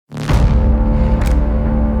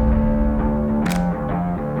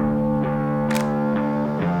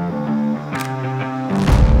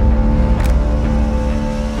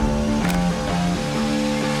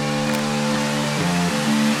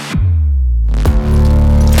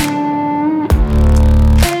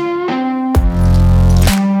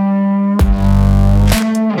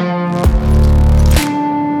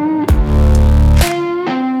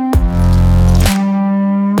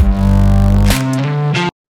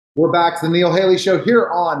We're back to the Neil Haley Show here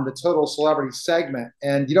on the Total Celebrity segment.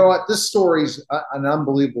 And you know what? This story's an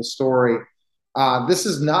unbelievable story. This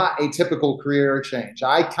is not a typical career change.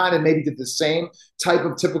 I kind of maybe did the same type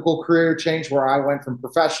of typical career change where I went from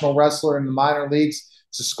professional wrestler in the minor leagues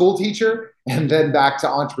to school teacher and then back to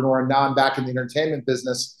entrepreneur. And now I'm back in the entertainment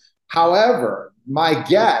business. However, my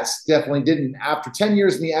guest definitely didn't. After 10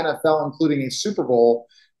 years in the NFL, including a Super Bowl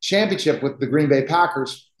championship with the Green Bay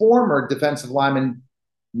Packers, former defensive lineman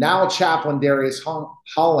now chaplain Darius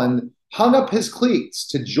Holland hung up his cleats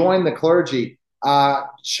to join the clergy.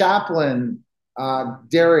 Chaplain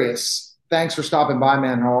Darius, thanks for stopping by,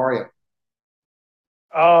 man. How are you?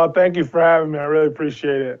 Oh, thank you for having me. I really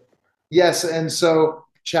appreciate it. Yes, and so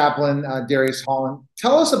Chaplain Darius Holland,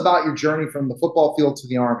 tell us about your journey from the football field to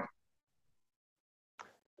the Army.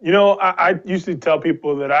 I used to tell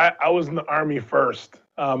people that I was in the Army first.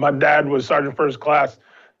 My dad was Sergeant First Class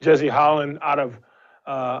Jesse Holland out of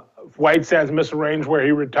White Sands Missile Range, where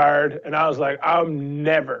he retired. And I was like, I'm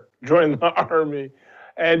never joining the Army.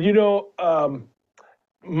 And,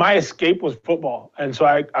 my escape was football. And so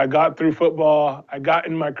I got through football, I got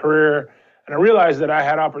in my career, and I realized that I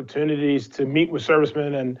had opportunities to meet with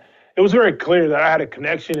servicemen. And it was very clear that I had a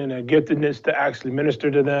connection and a giftedness to actually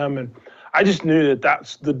minister to them. And I just knew that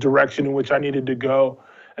that's the direction in which I needed to go.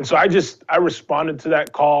 And so I responded to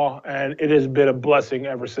that call, and it has been a blessing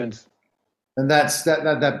ever since. And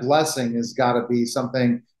that blessing has got to be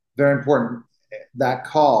something very important. That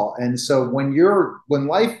call, and so when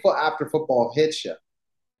life after football hits you,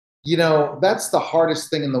 that's the hardest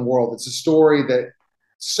thing in the world. It's a story that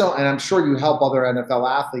and I'm sure you help other NFL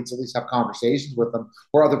athletes at least have conversations with them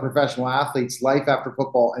or other professional athletes, life after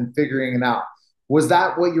football and figuring it out. Was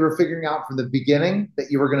that what you were figuring out from the beginning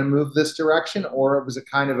that you were going to move this direction, or was it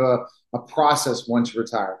kind of a process once you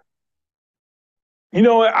retired?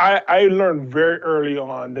 I learned very early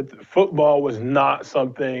on that football was not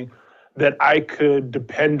something that I could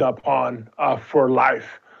depend upon for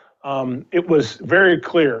life. It was very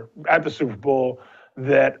clear at the Super Bowl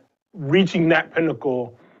that reaching that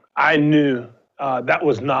pinnacle, I knew that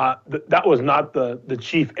was not the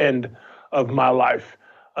chief end of my life.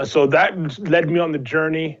 So that led me on the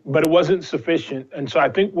journey, but it wasn't sufficient. And so I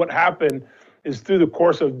think what happened is through the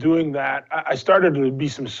course of doing that, I started to be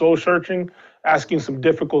some soul searching, asking some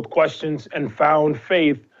difficult questions, and found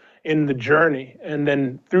faith in the journey. And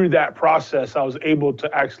then through that process, I was able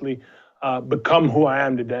to actually become who I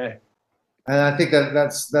am today. And I think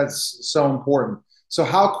that's so important. So,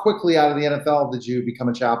 how quickly out of the NFL did you become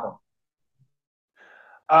a chaplain?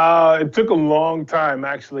 It took a long time,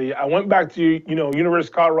 actually. I went back to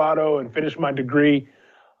University of Colorado and finished my degree,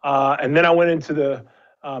 and then I went into the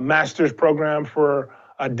master's program for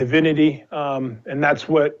divinity, and that's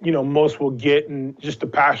what most will get, and just a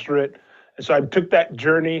pastorate. And so I took that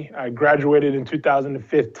journey. I graduated in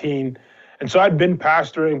 2015, and so I'd been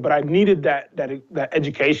pastoring, but I needed that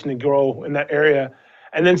education to grow in that area.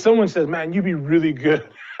 And then someone says, "Man, you'd be really good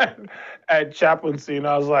at chaplaincy," and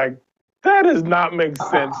I was like, that does not make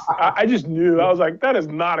sense. I just knew. I was like, that is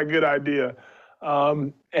not a good idea.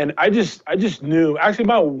 And I just knew. Actually,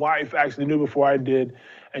 my wife actually knew before I did,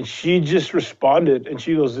 and she just responded, and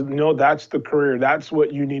she goes, "No, that's the career. That's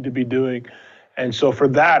what you need to be doing." And so for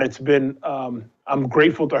that, it's been. I'm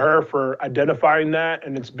grateful to her for identifying that,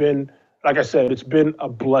 and it's been, like I said, it's been a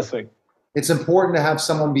blessing. It's important to have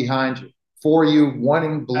someone behind you, for you,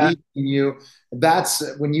 wanting, Uh, believing in you.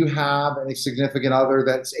 That's when you have a significant other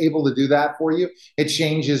that's able to do that for you, it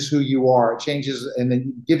changes who you are. It changes and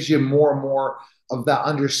then gives you more and more of that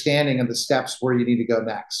understanding of the steps where you need to go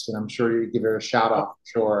next. And I'm sure you give her a shout out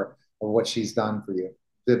for sure of what she's done for you.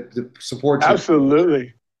 The support you.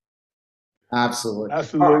 Absolutely, Absolutely. All right.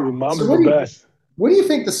 absolutely. So Mom's the best. what do you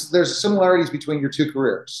think there's similarities between your two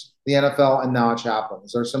careers, the NFL and now a chaplain?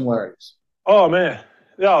 Is there similarities? Oh man,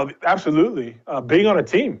 yeah, absolutely. Being on a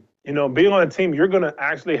team, being on a team, you're going to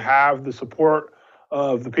actually have the support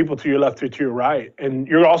of the people to your left or to your right, and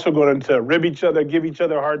you're also going to rib each other, give each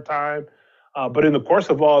other a hard time. But in the course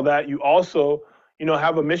of all that, you also,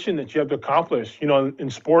 have a mission that you have to accomplish. In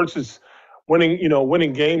sports, it's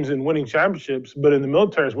winning games and winning championships, but in the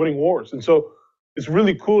military, it's winning wars. And so it's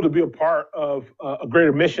really cool to be a part of a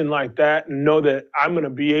greater mission like that and know that I'm going to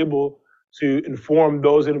be able to inform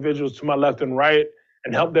those individuals to my left and right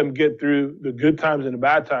and help them get through the good times and the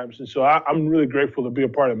bad times. And so I'm really grateful to be a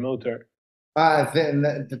part of the military.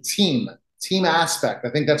 The team aspect. I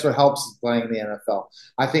think that's what helps playing in the NFL.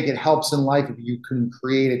 I think it helps in life if you can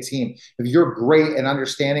create a team. If you're great at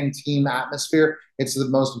understanding team atmosphere, it's the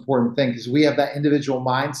most important thing because we have that individual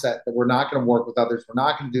mindset that we're not going to work with others. We're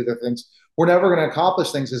not going to do their things. We're never going to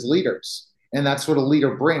accomplish things as leaders. And that's what a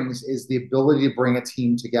leader brings, is the ability to bring a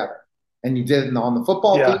team together. And you did it on the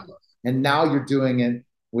football Yeah. field, and now you're doing it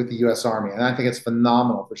with the U.S. Army. And I think it's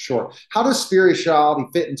phenomenal for sure. How does spirituality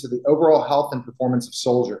fit into the overall health and performance of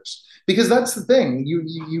soldiers? Because that's the thing.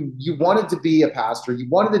 You wanted to be a pastor, you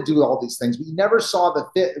wanted to do all these things, but you never saw the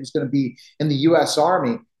fit it was going to be in the U.S.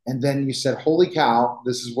 Army. And then you said, "Holy cow,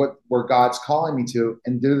 this is where God's calling me to,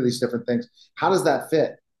 and do these different things." How does that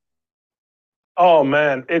fit? Oh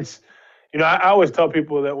man, I always tell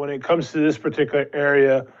people that when it comes to this particular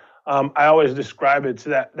area, I always describe it to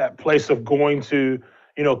that place of going to,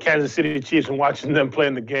 Kansas City Chiefs and watching them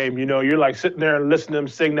playing the game. You're like sitting there and listening to them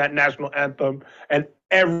sing that national anthem, and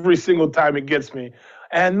every single time it gets me.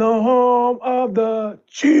 And the home of the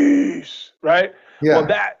Chiefs, right? Well,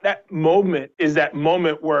 Yeah. that moment is that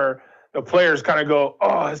moment where the players kind of go,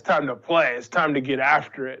 "Oh, it's time to play. It's time to get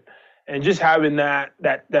after it." And just having that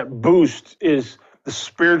boost is the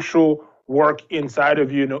spiritual work inside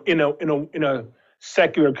of you, in a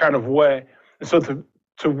secular kind of way. And so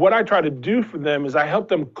to what I try to do for them is I help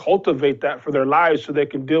them cultivate that for their lives so they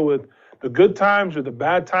can deal with the good times or the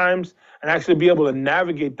bad times and actually be able to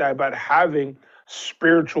navigate that by having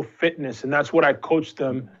spiritual fitness. And that's what I coach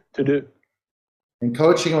them to do. And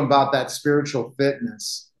coaching them about that spiritual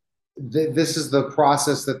fitness, this is the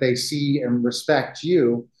process that they see and respect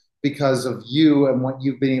you because of you and what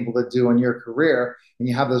you've been able to do in your career. And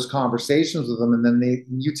you have those conversations with them, and then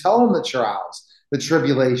you tell them the trials, the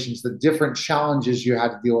tribulations, the different challenges you had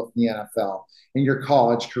to deal with in the NFL, in your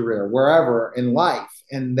college career, wherever in life,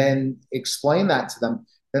 and then explain that to them.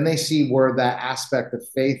 Then they see where that aspect of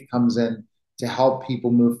faith comes in to help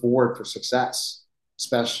people move forward for success,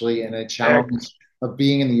 especially in a challenge of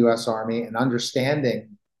being in the U.S. Army and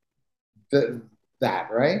understanding that,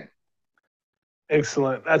 right?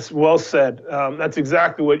 Excellent. That's well said. That's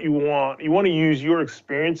exactly what you want. You want to use your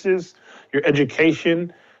experiences, your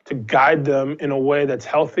education to guide them in a way that's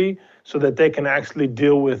healthy so that they can actually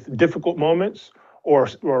deal with difficult moments or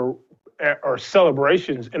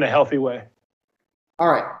celebrations in a healthy way. All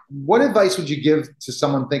right. What advice would you give to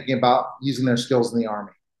someone thinking about using their skills in the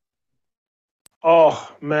Army?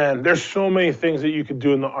 Oh man, there's so many things that you could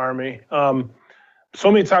do in the Army. So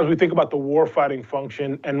many times we think about the warfighting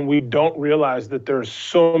function and we don't realize that there's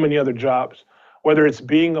so many other jobs, whether it's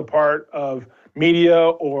being a part of media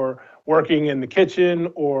or working in the kitchen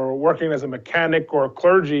or working as a mechanic or a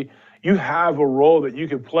clergy. You have a role that you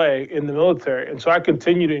could play in the military. And so I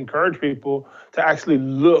continue to encourage people to actually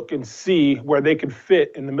look and see where they could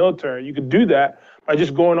fit in the military. You could do that by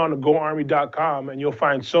just going on to goarmy.com, and you'll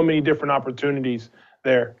find so many different opportunities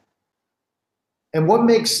there. And what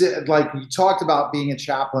makes it, like you talked about being a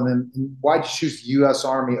chaplain, and why'd you choose the U.S.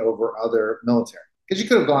 Army over other military? Because you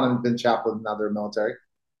could have gone and been chaplain in other military.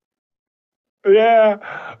 Yeah,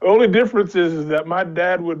 the only difference is that my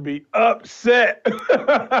dad would be upset. There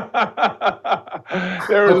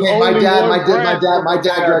was Okay, only one branch. my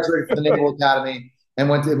dad graduated from the Naval Academy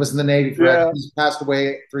and it was in the Navy for, Yeah, he's passed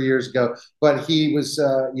away 3 years ago, but he was,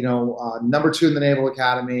 number 2 in the Naval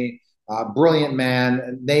Academy, brilliant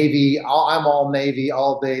man, Navy. I'm all Navy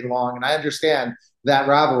all day long. And I understand that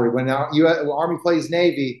rivalry. When Army plays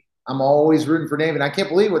Navy, I'm always rooting for Navy. And I can't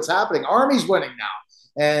believe what's happening. Army's winning now.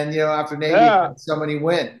 And, after Navy yeah, had so many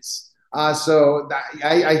wins. I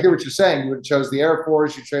hear what you're saying. You would have chose the Air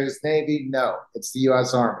Force, you chose Navy. No, it's the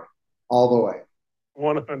U.S. Army all the way.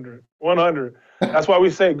 100, 100. That's why we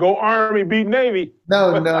say go Army, beat Navy.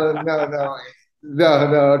 No, no, no, no. No,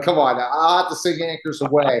 no, come on. I'll have to sing Anchors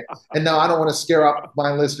Away. And no, I don't want to scare up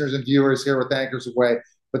my listeners and viewers here with Anchors Away.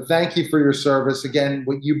 But thank you for your service. Again,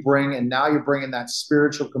 what you bring, and now you're bringing that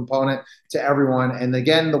spiritual component to everyone. And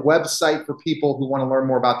again, the website for people who want to learn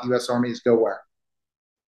more about the U.S. Army is go where?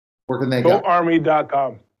 Where can they go?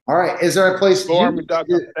 GoArmy.com. All right. Is there a place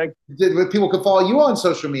people can follow you on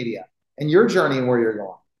social media and your journey and where you're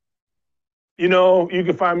going? You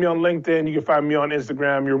can find me on LinkedIn. You can find me on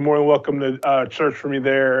Instagram. You're more than welcome to search for me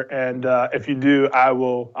there. And if you do,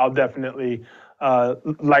 I'll definitely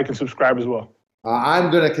like and subscribe as well. I'm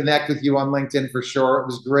going to connect with you on LinkedIn for sure. It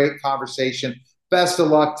was a great conversation. Best of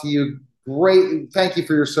luck to you. Great. Thank you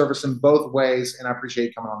for your service in both ways. And I appreciate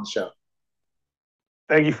you coming on the show.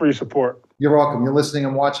 Thank you for your support. You're welcome. You're listening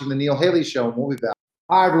and watching The Neil Haley Show, and we'll be back.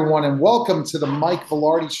 Hi, everyone, and welcome to the Mike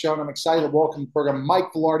Velarde Show. And I'm excited to welcome the program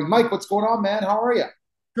Mike Velarde. Mike, what's going on, man? How are you?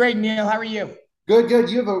 Great, Neil. How are you? Good, good.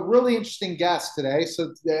 You have a really interesting guest today.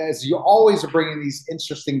 So as you always are bringing these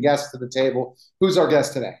interesting guests to the table, who's our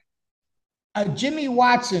guest today? Jimmy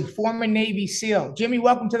Watson, former Navy SEAL. Jimmy,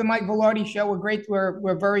 welcome to the Mike Velarde Show.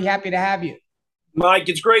 We're very happy to have you. Mike,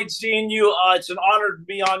 it's great seeing you. It's an honor to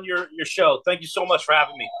be on your show. Thank you so much for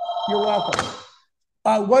having me. You're welcome.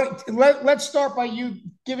 Let's start by you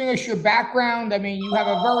giving us your background. I mean, you have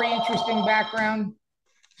a very interesting background.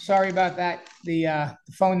 Sorry about that, the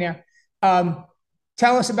phone there.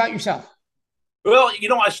 Tell us about yourself. Well,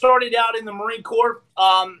 I started out in the Marine Corps.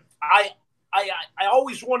 I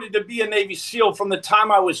always wanted to be a Navy SEAL from the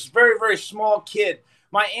time I was a very, very small kid.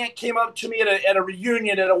 My aunt came up to me at a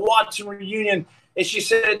reunion, at a Watson reunion, and she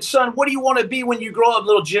said, "Son, what do you want to be when you grow up,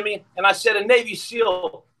 little Jimmy?" And I said, "A Navy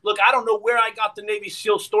SEAL." Look, I don't know where I got the Navy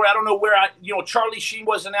SEAL story. I don't know where Charlie Sheen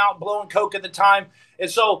wasn't out blowing coke at the time. And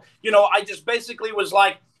so, I just basically was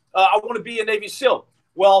like, I want to be a Navy SEAL.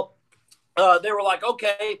 Well, they were like,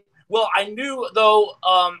 okay. Well, I knew though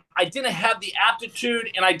I didn't have the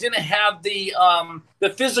aptitude and I didn't have the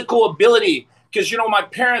physical ability because my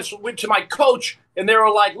parents went to my coach and they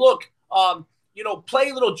were like, look,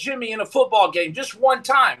 play little Jimmy in a football game just one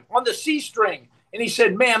time on the C string. And he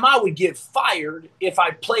said, "Ma'am, I would get fired if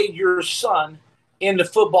I played your son in the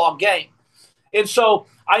football game." And so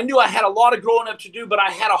I knew I had a lot of growing up to do, but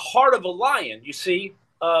I had a heart of a lion, you see.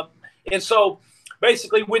 And so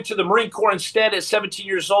basically went to the Marine Corps instead at 17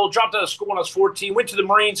 years old, dropped out of school when I was 14, went to the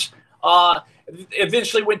Marines,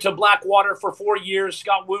 eventually went to Blackwater for 4 years,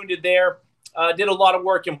 got wounded there, did a lot of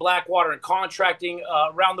work in Blackwater and contracting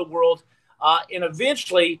around the world. And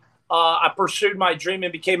eventually I pursued my dream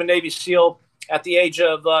and became a Navy SEAL at the age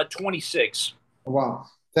of 26. Wow.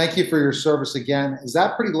 Thank you for your service again. Is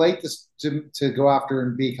that pretty late to go after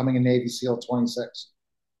and becoming a Navy SEAL 26?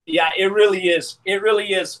 Yeah, it really is. It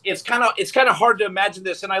really is. It's kind of hard to imagine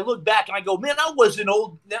this. And I look back and I go, man, I wasn't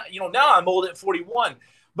old. Now I'm old at 41.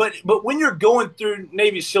 But when you're going through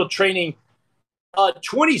Navy SEAL training,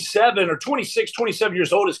 27 or 26, 27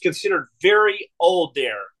 years old is considered very old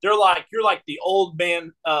there. You're like the old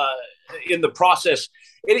man in the process.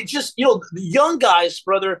 And it just, the young guys,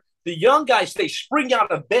 brother, they spring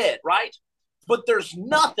out of bed, right? But there's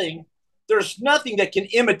nothing that can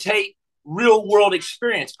imitate real world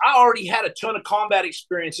experience. I already had a ton of combat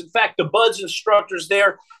experience. In fact, the BUDS instructors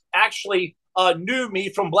there actually knew me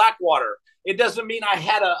from Blackwater. It doesn't mean I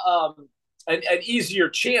had an easier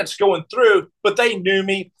chance going through, but they knew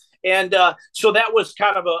me. And so that was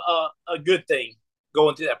kind of a good thing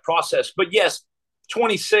going through that process. But yes,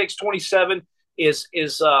 26, 27 is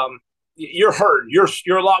you're hurt.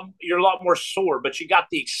 You're a lot more sore, but you got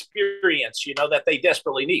the experience, that they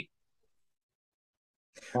desperately need.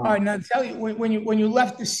 All right, now tell you when you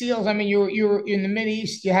left the SEALs. I mean, you were in the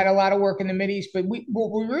Mideast. You had a lot of work in the Mideast, but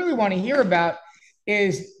what we really want to hear about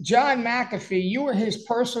is John McAfee. You were his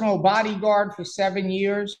personal bodyguard for 7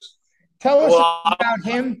 years. Tell us about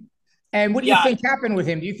him, and what do you think happened with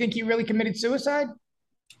him? Do you think he really committed suicide?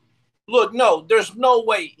 Look, no, there's no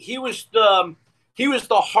way. He was the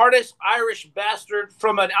hardest Irish bastard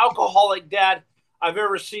from an alcoholic dad I've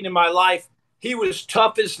ever seen in my life. He was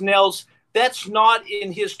tough as nails. That's not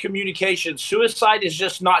in his communication. Suicide is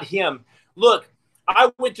just not him. Look,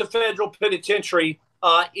 I went to federal penitentiary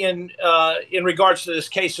in regards to this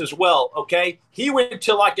case as well. Okay, he went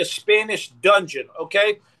to like a Spanish dungeon.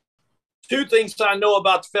 Okay, two things I know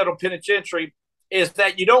about the federal penitentiary is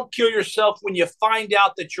that you don't kill yourself when you find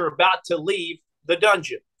out that you're about to leave the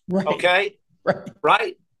dungeon. Right. Okay,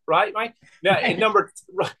 right. Now, and number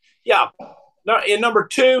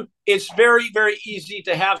two, it's very, very easy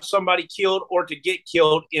to have somebody killed or to get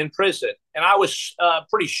killed in prison. And I was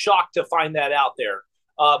pretty shocked to find that out there.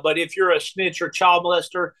 But if you're a snitch or child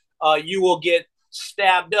molester, you will get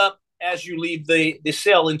stabbed up as you leave the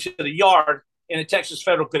cell into the yard in a Texas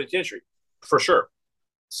federal penitentiary, for sure.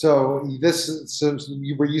 So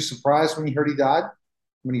were you surprised when you heard he died,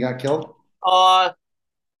 when he got killed? I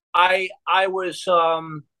was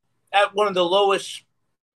at one of the lowest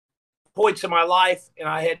points in my life, and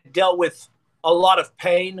I had dealt with a lot of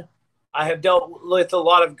pain. I have dealt with a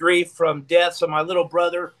lot of grief from deaths of my little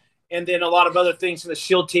brother, and then a lot of other things in the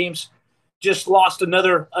SEAL teams. Just lost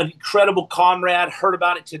another incredible comrade. Heard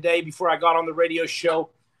about it today before I got on the radio show.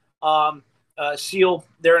 SEAL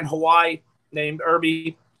there in Hawaii named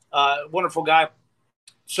Irby, wonderful guy.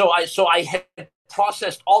 So I had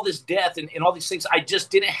processed all this death and all these things. I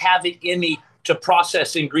just didn't have it in me to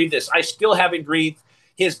process and grieve this. I still haven't grieved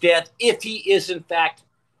his death, if he is in fact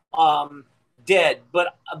dead.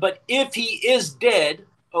 But if he is dead,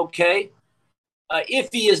 okay, if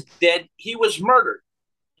he is dead, he was murdered.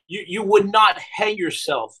 You would not hang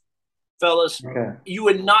yourself, fellas. Okay. You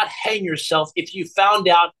would not hang yourself if you found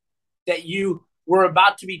out that you were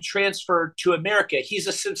about to be transferred to America. He's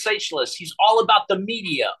a sensationalist. He's all about the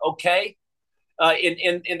media, okay?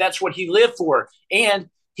 And that's what he lived for. And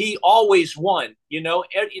he always won. In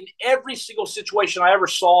every single situation I ever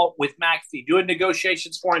saw with McAfee, doing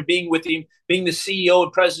negotiations for him, being with him, being the CEO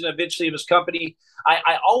and president eventually of his company,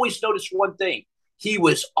 I always noticed one thing. He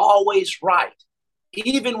was always right.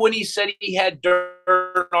 Even when he said he had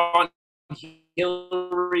dirt on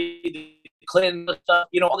Hillary Clinton, stuff,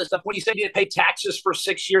 all this stuff. When he said he didn't pay taxes for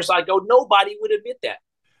 6 years, I go, nobody would admit that.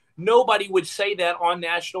 Nobody would say that on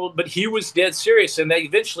national, but he was dead serious. And they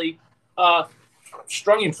eventually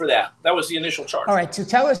strung him for that. That was the initial charge. All right. So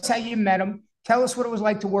tell us how you met him. Tell us what it was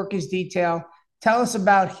like to work his detail. Tell us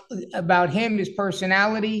about him, his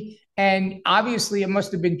personality. And obviously it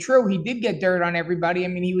must have been true. He did get dirt on everybody. I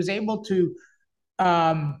mean, he was able to,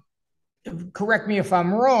 correct me if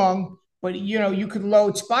I'm wrong, but you could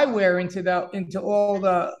load spyware into all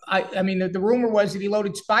the. I mean, the rumor was that he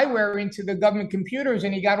loaded spyware into the government computers,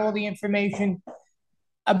 and he got all the information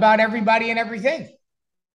about everybody and everything.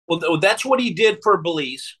 Well, that's what he did for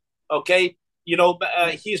Belize. Okay,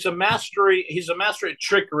 he's a master. He's a master at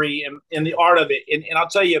trickery and the art of it. And I'll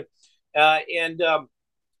tell you,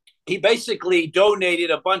 he basically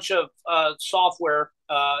donated a bunch of software.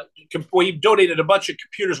 He donated a bunch of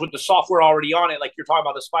computers with the software already on it, like you're talking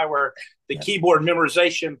about the spyware, the keyboard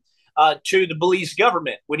memorization, to the Belize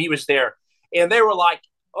government when he was there. And they were like,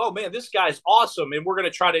 oh, man, this guy's awesome, and we're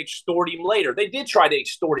going to try to extort him later. They did try to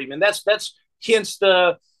extort him, and that's hence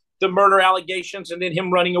the murder allegations and then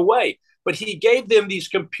him running away. But he gave them these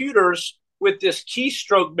computers with this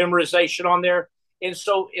keystroke memorization on there. And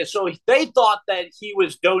so they thought that he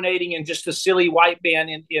was donating and just a silly white man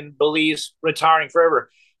in Belize retiring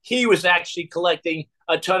forever. He was actually collecting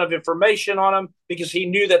a ton of information on him because he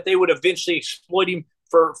knew that they would eventually exploit him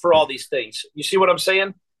for all these things. You see what I'm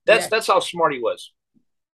saying? That's how smart he was.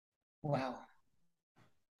 Wow.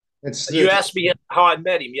 You asked me how I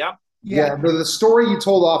met him, yeah? Yeah, but the story you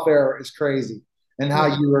told off air is crazy. And how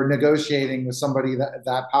you were negotiating with somebody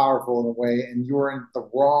that powerful in a way, and you were in the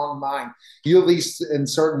wrong mind. You, at least in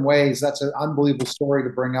certain ways, that's an unbelievable story to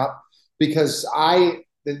bring up, because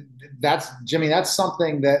that's Jimmy, that's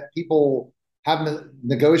something that people have in the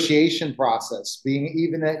negotiation process, being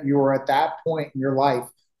even that you were at that point in your life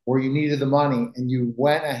where you needed the money and you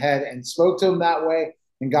went ahead and spoke to him that way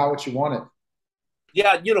and got what you wanted.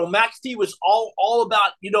 Yeah, McAfee was all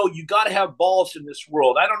about, you got to have balls in this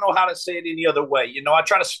world. I don't know how to say it any other way. I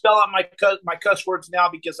try to spell out my cuss words now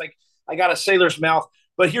because I got a sailor's mouth.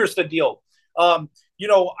 But here's the deal. I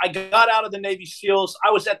got out of the Navy SEALs.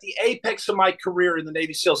 I was at the apex of my career in the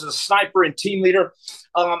Navy SEALs as a sniper and team leader.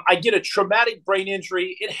 I get a traumatic brain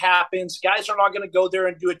injury. It happens. Guys are not going to go there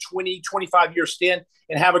and do a 20, 25-year stint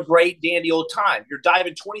and have a great, dandy old time. You're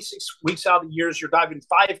diving 26 weeks out of the years. You're diving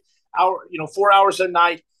 4 hours a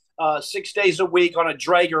night, 6 days a week on a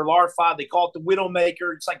Draeger LAR-5. They call it the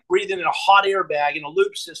Widowmaker. It's like breathing in a hot air bag in a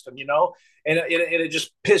loop system, and it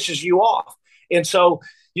just pisses you off. And so,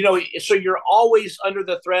 so you're always under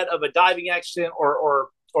the threat of a diving accident or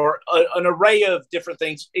an array of different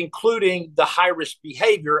things, including the high-risk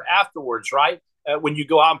behavior afterwards, right? When you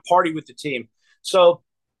go out and party with the team. So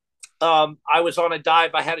I was on a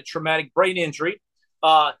dive. I had a traumatic brain injury.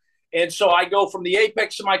 And so I go from the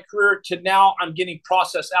apex of my career to now I'm getting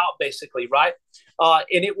processed out, basically, right?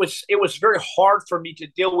 And it was very hard for me to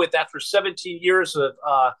deal with after 17 years of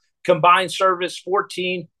combined service,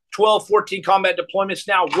 14 combat deployments.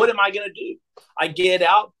 Now, what am I going to do? I get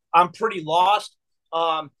out. I'm pretty lost.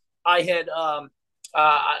 I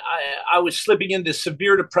was slipping into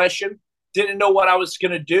severe depression. Didn't know what I was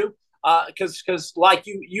going to do because like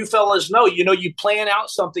you fellas know, you plan out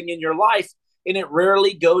something in your life, and it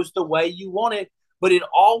rarely goes the way you want it, but it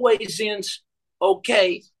always ends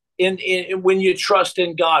okay in when you trust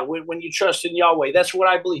in God, when you trust in Yahweh. That's what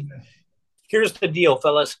I believe. Here's the deal,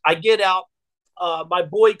 fellas. I get out. My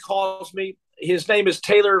boy calls me. His name is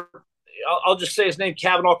Taylor. I'll just say his name,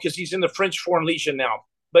 Kavanaugh, because he's in the French Foreign Legion now.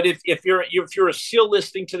 But if you're a SEAL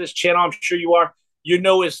listening to this channel, I'm sure you are. You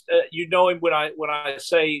know him when I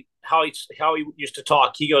say how he used to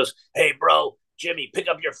talk. He goes, "Hey, bro, Jimmy, pick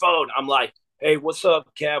up your phone." I'm like, "Hey, what's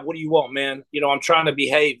up, Cav? What do you want, man? I'm trying to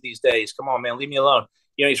behave these days. Come on, man, leave me alone."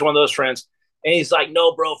 He's one of those friends. And he's like,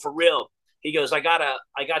 "No, bro, for real." He goes, I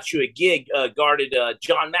got you a gig guarded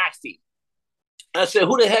John McAfee. I said,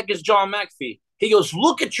 "Who the heck is John McAfee?" He goes,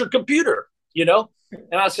 "Look at your computer,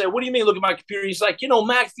 And I said, "What do you mean, look at my computer?" He's like,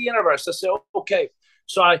 "McAfee Universe." I said, "Okay."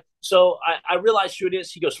 So I realized who it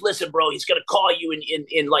is. He goes, "Listen, bro, he's going to call you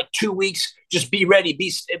in like 2 weeks. Just be ready.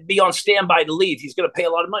 Be on standby to leave. He's going to pay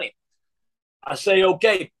a lot of money." I say,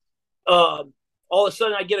 "Okay." All of a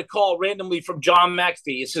sudden, I get a call randomly from John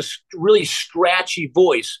McAfee. It's this really scratchy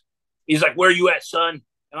voice. He's like, "Where are you at, son?"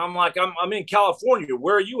 And I'm like, I'm in California.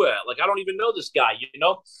 Where are you at? Like, I don't even know this guy, you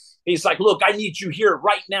know? He's like, look, I need you here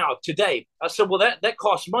right now, today. I said, well, that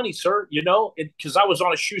costs money, sir, you know, because I was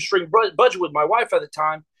on a shoestring budget with my wife at the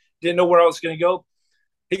time, didn't know where I was going to go.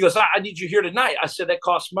 He goes, I need you here tonight. I said, that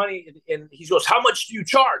costs money. And he goes, how much do you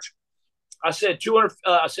charge? I said, 200,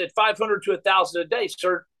 I said, 500 to 1,000 a day,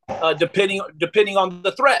 sir, depending on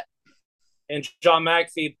the threat. And John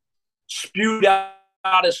McAfee spewed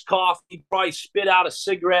out his coffee, probably spit out a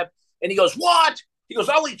cigarette. And he goes, what? He goes,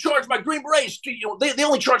 I only charge my Green Berets, you know, they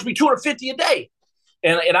only charge me $250 a day.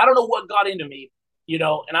 And I don't know what got into me, you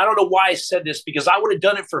know, and I don't know why I said this, because I would have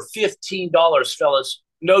done it for $15, fellas.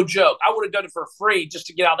 No joke. I would have done it for free just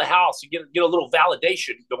to get out of the house and get a little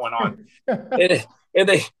validation going on.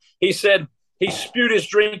 He said, he spewed his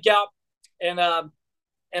drink out, and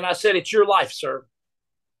I said, it's your life, sir.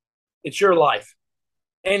 It's your life.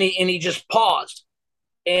 And he just paused,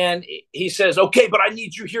 and he says, okay, but I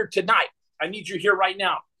need you here tonight. I need you here right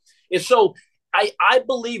now. And so I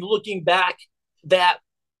believe, looking back, that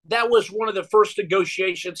was one of the first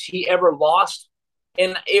negotiations he ever lost.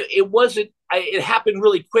 And it wasn't, it happened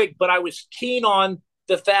really quick, but I was keen on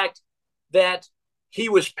the fact that he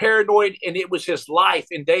was paranoid and it was his life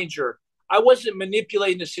in danger. I wasn't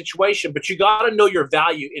manipulating the situation, but you got to know your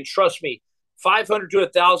value. And trust me, $500 to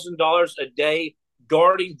 $1,000 a day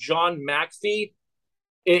guarding John McAfee,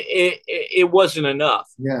 it wasn't enough.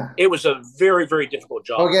 Yeah. It was a very, very difficult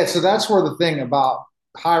job. Okay, so that's where the thing about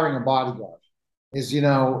hiring a bodyguard is, you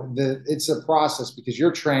know, it's a process, because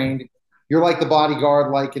you're trained. You're like the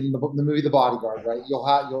bodyguard, like in the movie The Bodyguard, right?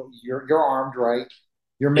 You're armed, right?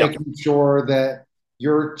 You're making sure that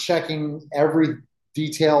you're checking every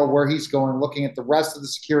detail where he's going, looking at the rest of the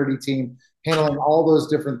security team, handling all those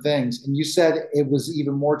different things. And you said it was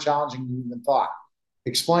even more challenging than you even thought.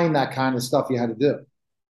 Explain that kind of stuff you had to do.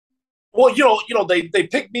 Well, you know, they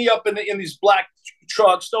picked me up in these black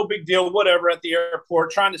trucks, no big deal, whatever, at the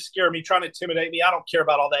airport, trying to scare me, trying to intimidate me. I don't care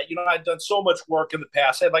about all that. You know, I'd done so much work in the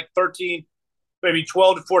past. I had like 13, maybe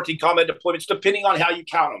 12 to 14 combat deployments, depending on how you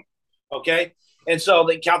count them. Okay. And so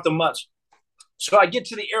they count the months. So I get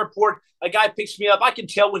to the airport, a guy picks me up. I can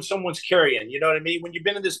tell when someone's carrying, you know what I mean? When you've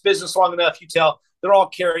been in this business long enough, you tell they're all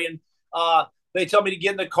carrying. They tell me to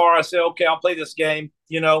get in the car. I say, okay, I'll play this game.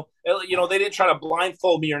 You know, they didn't try to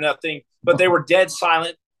blindfold me or nothing, but they were dead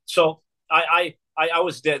silent. So I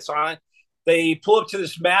was dead silent. They pull up to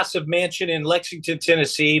this massive mansion in Lexington,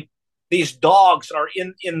 Tennessee. These dogs are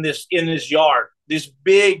in this yard. These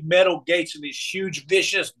big metal gates and these huge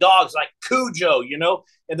vicious dogs like Cujo, you know,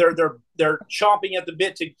 and they're chomping at the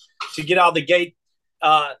bit to get out of the gate.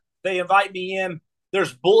 They invite me in.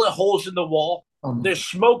 There's bullet holes in the wall. There's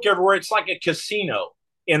smoke everywhere. It's like a casino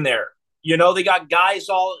in there. You know, they got guys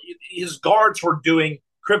his guards were doing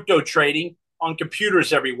crypto trading on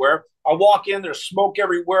computers everywhere. I walk in, there's smoke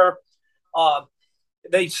everywhere.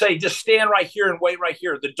 They say, just stand right here and wait right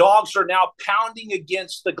here. The dogs are now pounding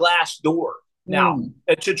against the glass door now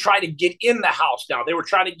to try to get in the house now. They were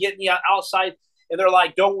trying to get me outside, and they're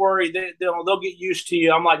like, don't worry, they'll get used to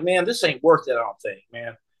you. I'm like, man, this ain't worth it, I don't think,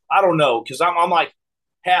 man. I don't know, because I'm like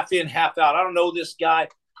half in, half out. I don't know this guy.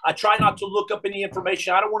 I try not to look up any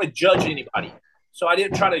information. I don't want to judge anybody. So I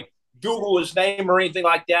didn't try to Google his name or anything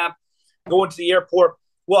like that. Going to the airport.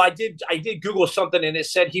 Well, I did Google something, and it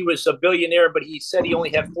said he was a billionaire, but he said he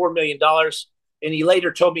only had $4 million. And he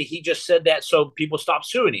later told me he just said that so people stopped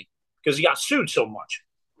suing him, because he got sued so much.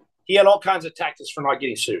 He had all kinds of tactics for not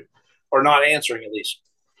getting sued, or not answering at least.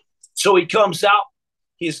 So he comes out.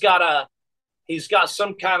 He's got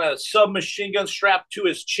some kind of submachine gun strapped to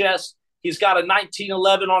his chest. He's got a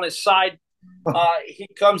 1911 on his side. He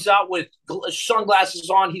comes out with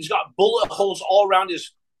sunglasses on. He's got bullet holes all around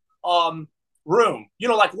his room. You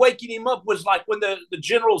know, like waking him up was like when the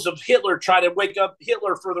generals of Hitler tried to wake up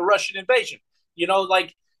Hitler for the Russian invasion. You know,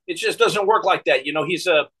 like it just doesn't work like that. You know,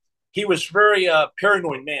 he was very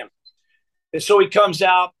paranoid man. And so he comes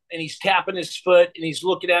out and he's tapping his foot and he's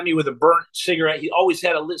looking at me with a burnt cigarette. He always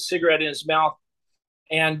had a lit cigarette in his mouth.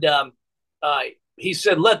 And he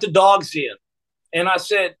said, let the dogs in. And I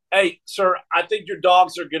said, hey, sir, I think your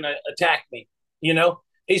dogs are going to attack me. You know,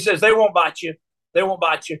 he says, they won't bite you. They won't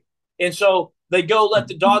bite you. And so they go let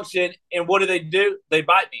the dogs in. And what do? They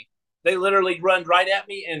bite me. They literally run right at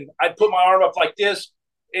me. And I put my arm up like this.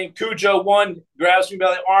 And Cujo one grabs me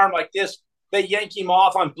by the arm like this. They yank him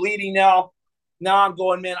off. I'm bleeding now. Now I'm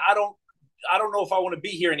going, man, I don't know if I want to be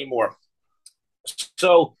here anymore.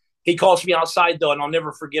 So he calls me outside, though, and I'll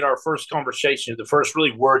never forget our first conversation. The first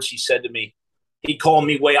really words he said to me. He called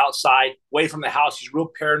me way outside, way from the house. He's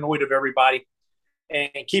real paranoid of everybody. And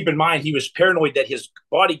keep in mind, he was paranoid that his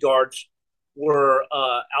bodyguards were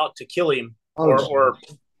out to kill him or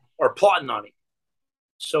plotting on him.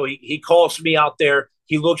 So he calls me out there.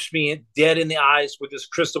 He looks me dead in the eyes with his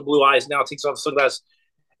crystal blue eyes. Now takes off the sunglasses.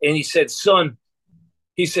 And he said, son,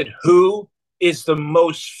 he said, who is the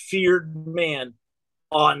most feared man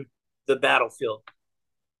on the battlefield?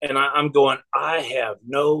 And I'm going, I have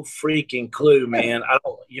no freaking clue, man. I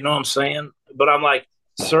don't, you know what I'm saying? But I'm like,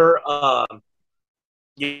 sir,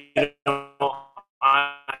 you know,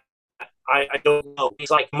 I don't know.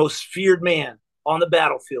 He's like, most feared man on the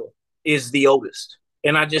battlefield is the oldest.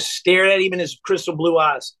 And I just stared at him in his crystal blue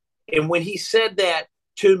eyes. And when he said that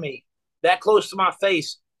to me, that close to my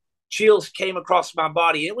face, chills came across my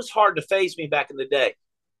body. It was hard to phase me back in the day.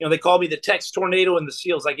 You know, they called me the Texas tornado and the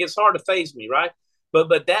SEALs. Like, it's hard to phase me, right?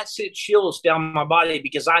 But that sent chills down my body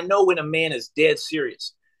because I know when a man is dead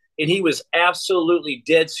serious. And he was absolutely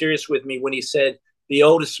dead serious with me when he said the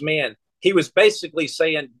oldest man. He was basically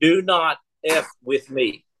saying, do not F with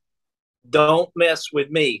me. Don't mess with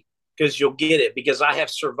me because you'll get it, because I have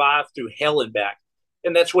survived through hell and back.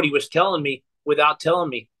 And that's what he was telling me without telling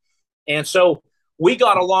me. And so we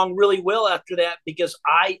got along really well after that, because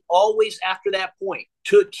I always, after that point,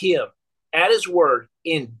 took him at his word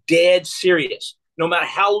in dead serious, no matter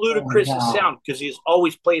how ludicrous it sounds, because he's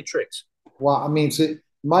always playing tricks. Well, I mean, so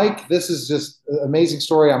Mike, this is just an amazing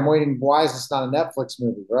story. I'm waiting. Why is this not a Netflix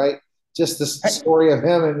movie, right? Just the story of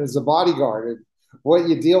him and as a bodyguard and what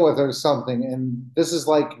you deal with or something. And this is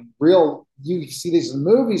like real. You see these in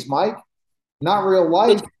movies, Mike, not real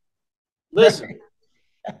life. Listen,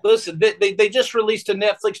 they just released a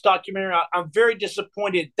Netflix documentary. I'm very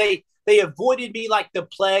disappointed. They avoided me like the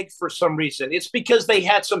plague for some reason. It's because they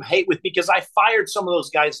had some hate with me because I fired some of those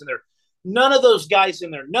guys in there. None of those guys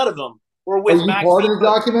in there, none of them were with Are you part of the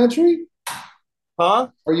documentary? Huh?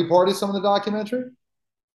 Are you part of some of the documentary?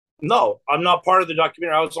 No, I'm not part of the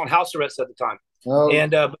documentary. I was on house arrest at the time. Oh.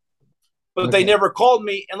 And but they never called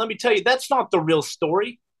me. And let me tell you, that's not the real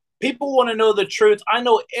story. People want to know the truth. I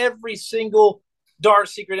know every single dark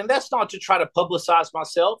secret, and that's not to try to publicize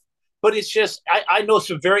myself. But it's just, I know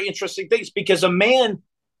some very interesting things, because a man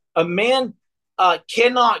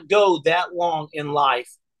cannot go that long in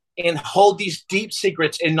life and hold these deep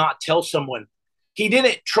secrets and not tell someone. He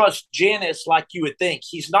didn't trust Janice like you would think.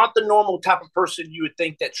 He's not the normal type of person you would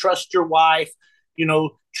think that trusts your wife, you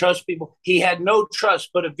know, trust people. He had no trust,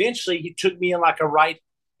 but eventually he took me in like a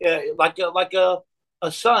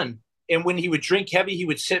son. And when he would drink heavy, he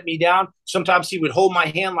would sit me down. Sometimes he would hold my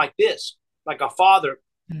hand like this, like a father,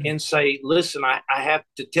 and say, listen, I have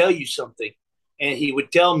to tell you something. And he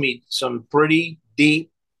would tell me some pretty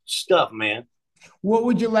deep stuff, man. What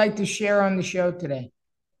would you like to share on the show today?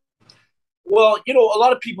 Well, you know, a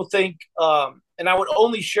lot of people think, and I would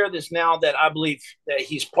only share this now that I believe that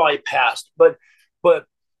he's probably passed, but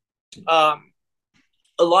a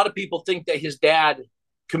lot of people think that his dad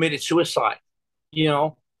committed suicide, you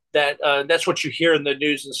know, that's what you hear in the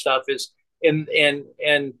news and stuff is, but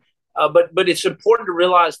it's important to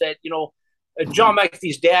realize that, you know, John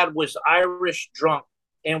McAfee's dad was Irish drunk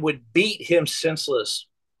and would beat him senseless.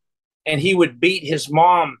 And he would beat his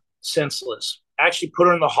mom senseless, actually put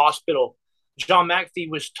her in the hospital. John McAfee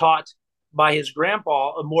was taught by his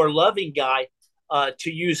grandpa, a more loving guy,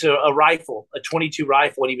 to use a rifle, a .22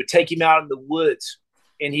 rifle. And he would take him out in the woods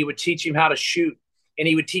and he would teach him how to shoot, and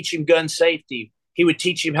he would teach him gun safety. He would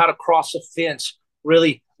teach him how to cross a fence,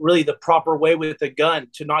 really the proper way with a gun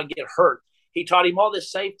to not get hurt. He taught him all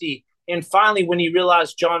this safety. And finally, when he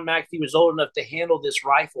realized John McAfee was old enough to handle this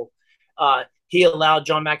rifle, he allowed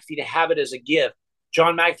John McAfee to have it as a gift.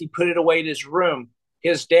 John McAfee put it away in his room.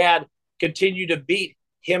 His dad continued to beat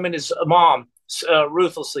him and his mom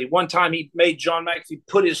ruthlessly. One time he made John McAfee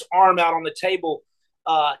put his arm out on the table,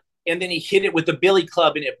 and then he hit it with the billy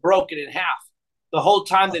club and it broke it in half. The whole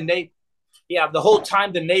time the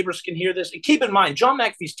neighbors can hear this. And keep in mind, John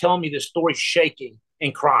McAfee's telling me this story shaking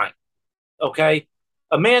and crying. Okay?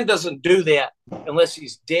 A man doesn't do that unless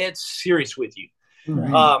he's dead serious with you.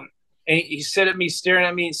 Right. And he said at me, staring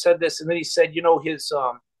at me, and said this, and then he said, you know,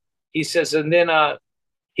 he says, and then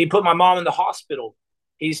he put my mom in the hospital.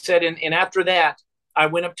 He said, and after that, I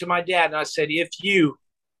went up to my dad and I said, if you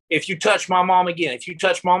touch my mom again,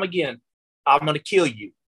 I'm going to kill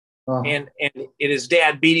you. Uh-huh. And his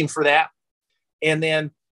dad beat him for that. And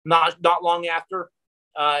then not long after,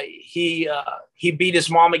 he beat his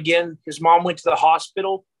mom again. His mom went to the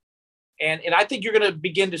hospital. And I think you're going to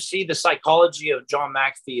begin to see the psychology of John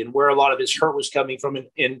McAfee and where a lot of his hurt was coming from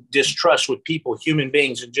in distrust with people, human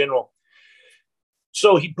beings in general.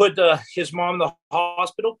 So he put his mom in the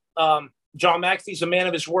hospital. John McAfee's a man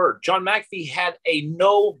of his word. John McAfee had a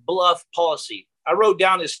no bluff policy. I wrote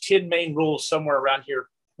down his 10 main rules somewhere around here.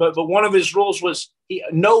 But one of his rules was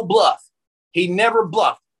no bluff. He never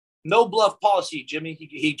bluffed. No bluff policy, Jimmy.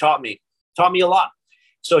 He taught me a lot.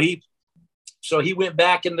 So he went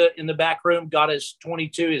back in the back room, got his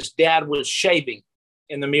 22. His dad was shaving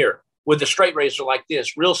in the mirror with a straight razor like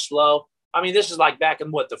this, real slow. I mean, this is like back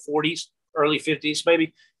in the 40s, early 50s,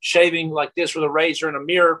 maybe, shaving like this with a razor in a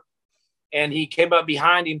mirror. And he came up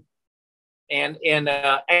behind him and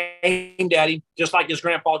aimed at him, just like his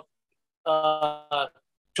grandpa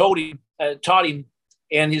taught him.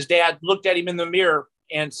 And his dad looked at him in the mirror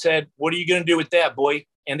and said, "What are you going to do with that, boy?"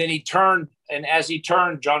 And then he turned, and as he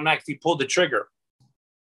turned, John McAfee pulled the trigger.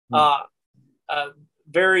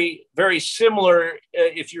 Very, very similar,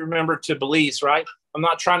 if you remember, to Belize, right? I'm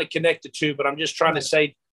not trying to connect the two, but I'm just trying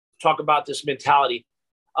to talk about this mentality.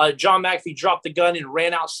 John McAfee dropped the gun and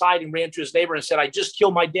ran outside and ran to his neighbor and said, "I just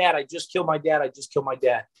killed my dad. I just killed my dad. I just killed my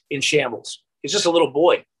dad," in shambles. He's just a little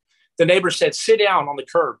boy. The neighbor said, "Sit down on the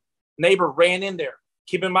curb." Neighbor ran in there.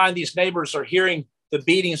 Keep in mind, these neighbors are hearing the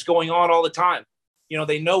beatings going on all the time. You know,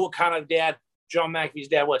 they know what kind of dad John McAfee's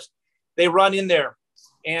dad was. They run in there.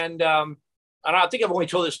 And I think I've only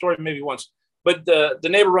told this story maybe once, but the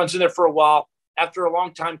neighbor runs in there for a while. After a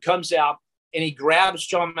long time, comes out, and he grabs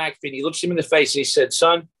John McAfee and he looks him in the face and he said,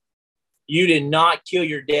 "Son, you did not kill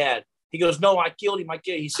your dad." He goes, "No, I killed him.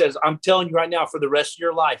 He says, "I'm telling you right now, for the rest of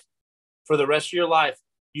your life,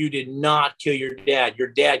 you did not kill your dad. Your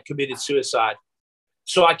dad committed suicide."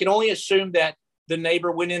 So I can only assume that the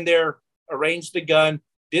neighbor went in there, arranged the gun,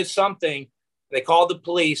 did something. They called the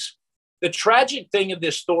police. The tragic thing of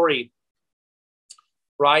this story,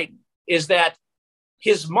 right, is that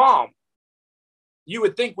his mom, you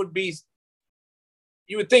would think would be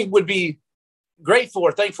grateful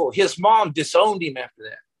or thankful. His mom disowned him after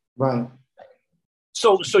that. Right.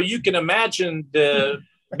 So you can imagine the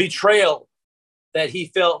betrayal that he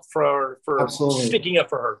felt for Absolutely. Sticking up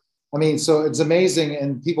for her. I mean, so it's amazing,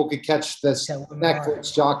 and people could catch this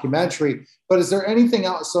Netflix documentary. But is there anything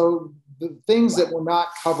else? So the things that were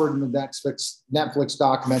not covered in the Netflix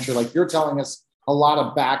documentary, like you're telling us a lot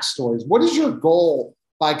of backstories. What is your goal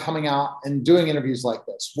by coming out and doing interviews like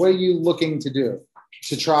this? What are you looking to do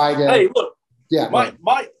to try to? Hey, look. Yeah.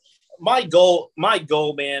 My goal,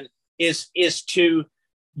 man, is to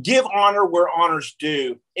give honor where honor's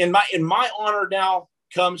due. And my honor now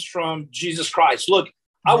comes from Jesus Christ. Look,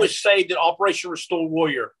 I was saved at Operation Restore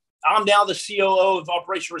Warrior. I'm now the COO of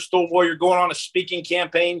Operation Restore Warrior, going on a speaking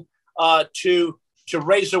campaign to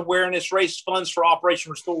raise awareness, raise funds for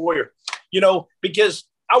Operation Restore Warrior. You know, because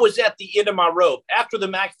I was at the end of my rope after the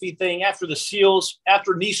McAfee thing, after the SEALs,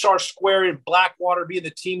 after Nisar Square in Blackwater, being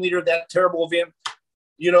the team leader of that terrible event.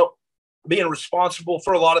 You know, being responsible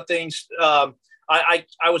for a lot of things. I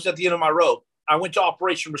was at the end of my rope. I went to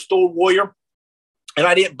Operation Restore Warrior, and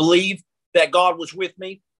I didn't believe that God was with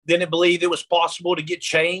me. Didn't believe it was possible to get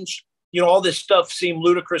change. You know, all this stuff seemed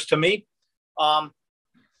ludicrous to me. I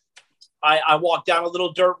walked down a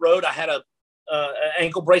little dirt road. I had an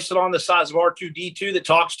ankle bracelet on the size of R2-D2 that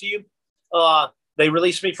talks to you. They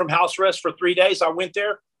released me from house arrest for 3 days. I went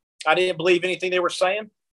there. I didn't believe anything they were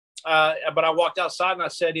saying. But I walked outside and I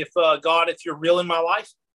said, God, if you're real in my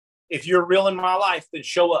life, then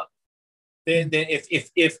show up. Then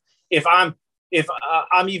if I'm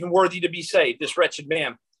even worthy to be saved, this wretched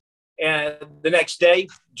man. And the next day,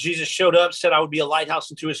 Jesus showed up, said I would be a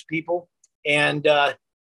lighthouse unto his people, and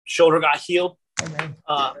shoulder got healed. And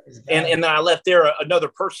then I left there another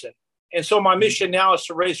person. And so my mission now is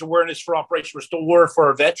to raise awareness for Operation Restore Warrior for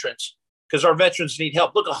our veterans, because our veterans need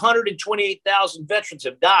help. Look, 128,000 veterans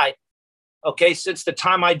have died, okay, since the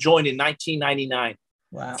time I joined in 1999.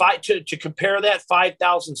 Wow. To compare that,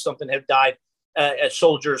 5,000 something have died as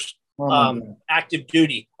soldiers, active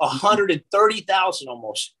duty. 130,000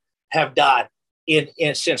 almost have died in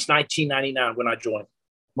since 1999 when I joined.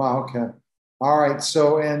 Wow. Okay. All right.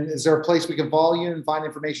 So, and is there a place we can follow you and find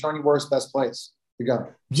information on you? Where's the best place to go?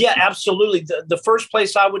 Yeah, absolutely. The first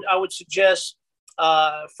place I would suggest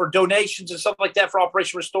for donations and stuff like that for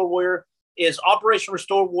Operation Restore Warrior is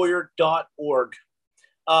operationrestorewarrior.org.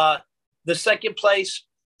 The second place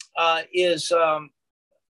is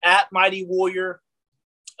at Mighty Warrior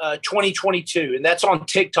 2022, and that's on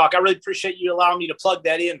TikTok. I really appreciate you allowing me to plug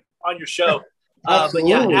that in on your show. But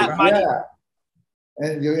yeah, at Mighty. Yeah.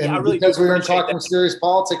 And really because we were talking serious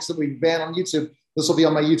politics that we ban on YouTube, this will be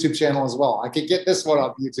on my YouTube channel as well. I could get this one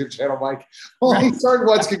on the YouTube channel, Mike. Only certain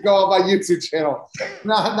ones could go on my YouTube channel.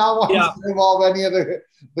 Not ones that involve any of the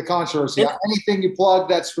controversy. Anything you plug,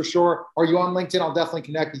 that's for sure. Are you on LinkedIn? I'll definitely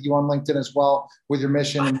connect with you on LinkedIn as well with your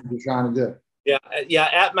mission and what you're trying to do. Yeah, yeah,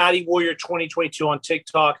 at Matty Warrior 2022 on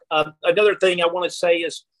TikTok. Another thing I want to say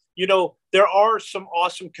is, there are some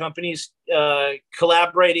awesome companies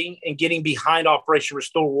collaborating and getting behind Operation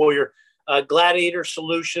Restore Warrior.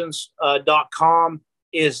 GladiatorSolutions.com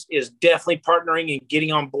is definitely partnering and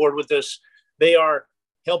getting on board with this. They are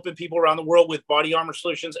helping people around the world with body armor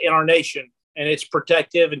solutions in our nation, and it's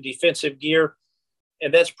protective and defensive gear,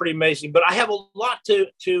 and that's pretty amazing. But I have a lot to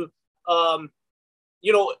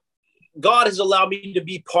God has allowed me to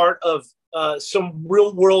be part of some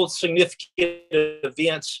real world significant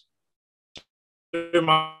events through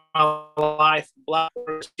my life, Black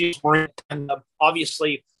and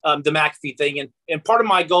obviously the McAfee thing. And part of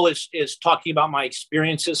my goal is talking about my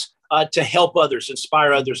experiences to help others,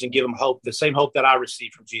 inspire others, and give them hope, the same hope that I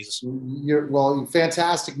received from Jesus.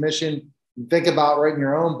 Fantastic mission. Think about writing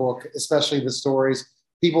your own book, especially the stories.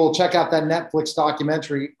 People check out that Netflix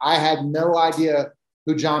documentary. I had no idea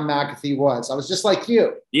who John McAfee was. I was just like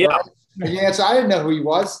you. Yeah. Right? Yeah, so I didn't know who he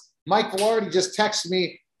was. Mike Velarde just texted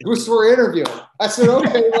me, "Who's for interview?" I said,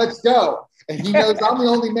 "Okay, let's go." And he knows I'm the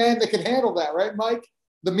only man that can handle that, right, Mike?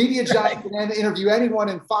 The media giant can interview anyone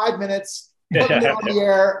in 5 minutes, put me on the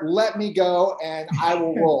air, let me go, and I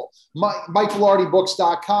will roll.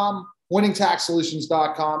 MikeVelardeBooks.com,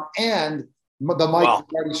 WinningTaxSolutions.com, and the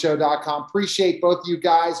MikeVelardeShow.com. Appreciate both of you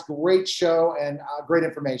guys. Great show and great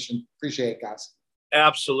information. Appreciate it, guys.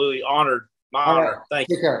 Absolutely. Honored. My honor. Right. Thank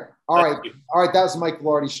you. Take care. All right. That was the Mike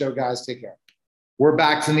Velarde Show, guys. Take care. We're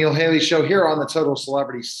back to Neil Haley Show here on the Total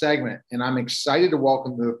Celebrity segment, and I'm excited to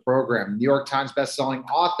welcome to the program New York Times bestselling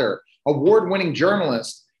author, award-winning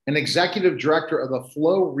journalist, and executive director of the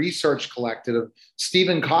Flow Research Collective,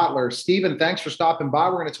 Steven Kotler. Steven, thanks for stopping by.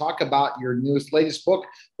 We're going to talk about your latest book,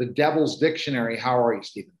 The Devil's Dictionary. How are you,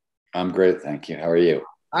 Steven? I'm great, thank you. How are you?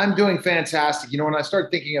 I'm doing fantastic. When I started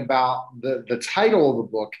thinking about the title of the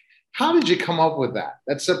book, how did you come up with that?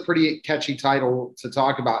 That's a pretty catchy title to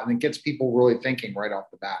talk about, and it gets people really thinking right off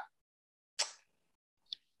the bat.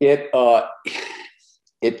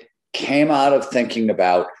 It came out of thinking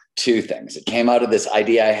about two things. It came out of this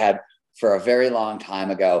idea I had for a very long time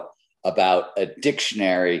ago about a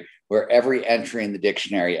dictionary where every entry in the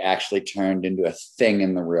dictionary actually turned into a thing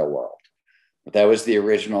in the real world. That was the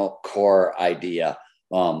original core idea.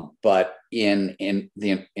 But in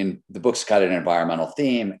the book's got an environmental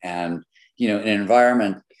theme, and in the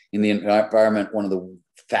environment, one of the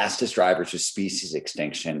fastest drivers of species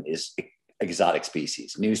extinction is exotic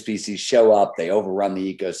species. New species show up, they overrun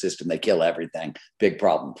the ecosystem, they kill everything. Big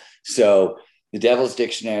problem. So the Devil's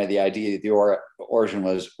Dictionary, the idea, the origin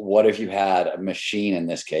was, what if you had a machine, in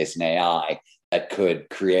this case, an AI, that could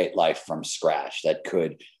create life from scratch, that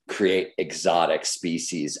could create exotic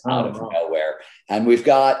species out of nowhere. And we've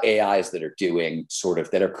got AIs that are doing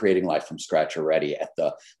that are creating life from scratch already at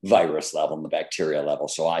the virus level and the bacteria level.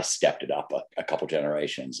 So I stepped it up a couple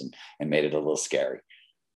generations and made it a little scary.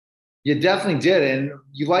 You definitely did. And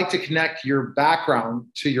you like to connect your background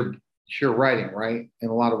to your writing, right? In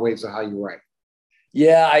a lot of ways of how you write.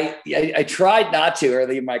 Yeah, I tried not to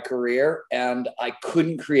early in my career, and I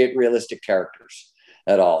couldn't create realistic characters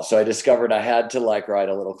at all. So I discovered I had to write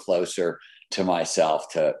a little closer to myself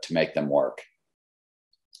to make them work.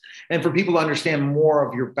 And for people to understand more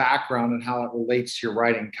of your background and how it relates to your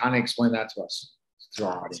writing, kind of explain that to us.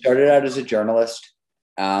 I started out as a journalist,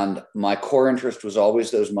 and my core interest was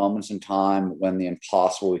always those moments in time when the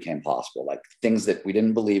impossible became possible, like things that we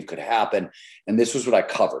didn't believe could happen. And this was what I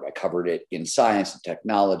covered. I covered it in science and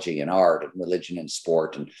technology and art and religion and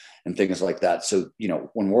sport and things like that. So,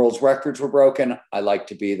 when world's records were broken, I liked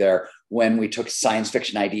to be there. When we took science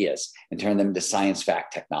fiction ideas and turned them into science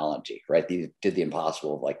fact technology, right? They did the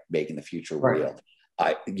impossible of making the future real.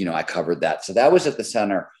 I covered that. So that was at the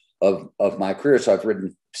center of my career. So I've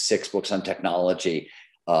written 6 books on technology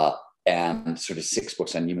and 6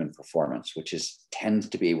 books on human performance, which tends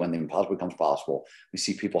to be when the impossible becomes possible. We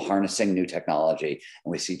see people harnessing new technology,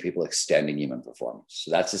 and we see people extending human performance.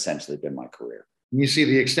 So that's essentially been my career. And you see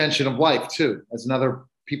the extension of life too, as another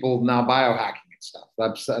people now biohacking and stuff.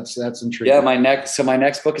 That's intriguing. Yeah, my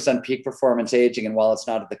next book is on peak performance aging, and while it's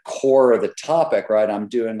not at the core of the topic, right, I'm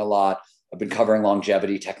doing a lot. I've been covering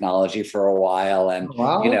longevity technology for a while, and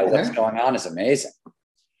what's going on is amazing.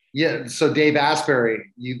 Yeah. So Dave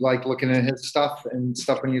Asbury, you like looking at his stuff and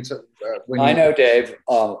stuff when you I know Dave.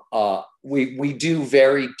 We do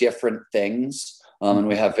very different things, and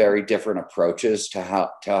we have very different approaches to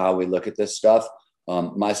how we look at this stuff.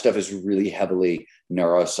 My stuff is really heavily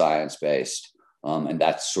neuroscience based, and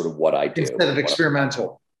that's sort of what I do. Instead of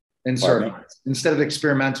experimental, instead of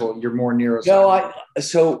experimental, you're more neuroscience. No,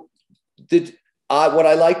 what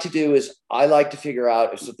I like to do is I like to figure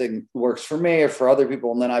out if something works for me or for other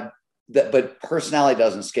people, and then but personality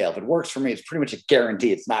doesn't scale. If it works for me, it's pretty much a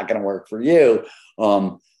guarantee it's not going to work for you.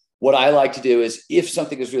 What I like to do is, if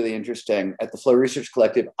something is really interesting at the Flow Research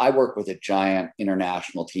Collective, I work with a giant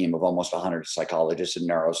international team of almost 100 psychologists and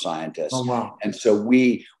neuroscientists. Oh, wow. And so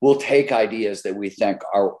we will take ideas that we think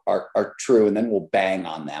are true, and then we'll bang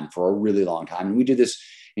on them for a really long time. And we do this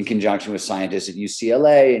in conjunction with scientists at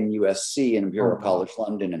UCLA and USC and Imperial College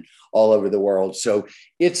London and all over the world. So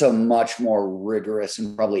it's a much more rigorous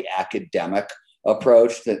and probably academic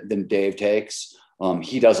approach than Dave takes.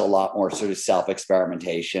 He does a lot more sort of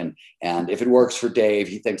self-experimentation. And if it works for Dave,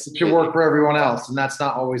 he thinks it should work for everyone else. And that's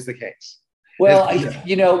not always the case. Well,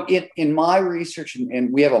 in my research,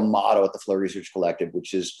 and we have a motto at the Flow Research Collective,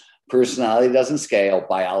 which is personality doesn't scale,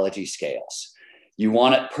 biology scales. You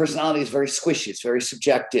want it. Personality is very squishy. It's very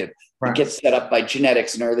subjective. Right. It gets set up by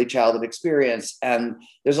genetics and early childhood experience. And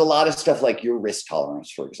there's a lot of stuff like your risk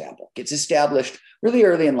tolerance, for example, gets established really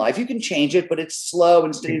early in life. You can change it, but it's slow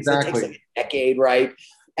and it takes like a decade, right?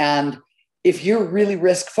 And if you're really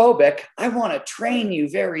risk phobic, I want to train you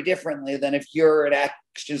very differently than if you're an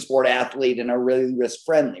action sport athlete and are really risk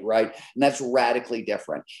friendly, right? And that's radically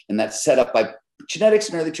different. And that's set up by genetics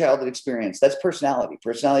and early childhood experience. That's personality.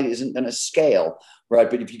 Personality isn't going to scale, right?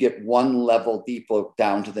 But if you get one level deeper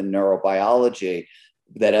down to the neurobiology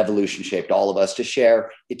that evolution shaped all of us to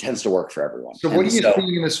share, it tends to work for everyone. So what are you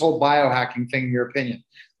seeing in this whole biohacking thing, in your opinion?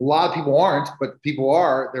 A lot of people aren't, but people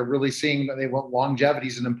are. They're really seeing that they want longevity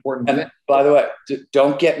is an important thing. By the way,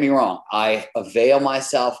 don't get me wrong. I avail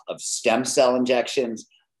myself of stem cell injections,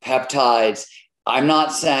 peptides. I'm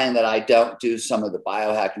not saying that I don't do some of the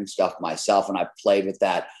biohacking stuff myself, and I've played with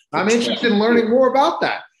that. I'm interested in learning more about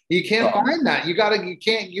that. You can't find that. You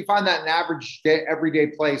find that in everyday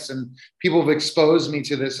place. And people have exposed me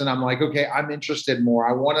to this, and I'm like, okay, I'm interested more.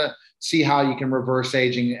 I want to see how you can reverse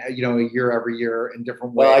aging, a year every year in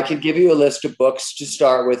different ways. Well, I can give you a list of books to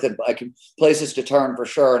start with, and I can places to turn for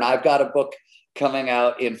sure. And I've got a book coming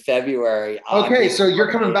out in February. Okay, so you're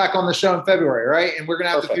coming back on the show in February, right? And we're gonna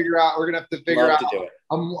have to figure out. We're gonna have to figure out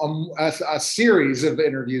a series of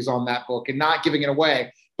interviews on that book, and not giving it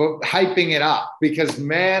away, but hyping it up, because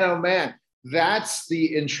man, oh man, that's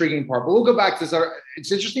the intriguing part. But we'll go back to this.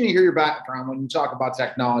 It's interesting to hear your background when you talk about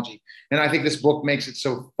technology, and I think this book makes it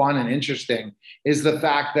so fun and interesting. Is the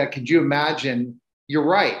fact that, could you imagine? You're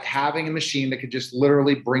right, having a machine that could just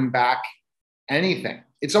literally bring back anything.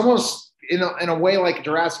 It's almost in a way like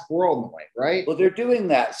Jurassic World in a way, right? Well, they're doing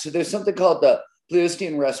that. So there's something called the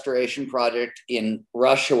Pleistocene Restoration Project in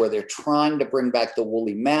Russia, where they're trying to bring back the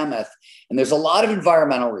woolly mammoth. And there's a lot of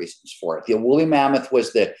environmental reasons for it. The woolly mammoth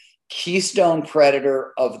was the keystone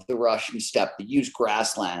predator of the Russian steppe, the huge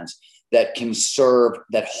grasslands that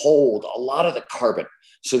hold a lot of the carbon.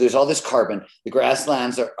 So there's all this carbon. The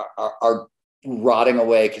grasslands are rotting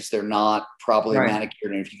away because they're not properly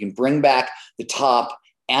manicured. And if you can bring back the top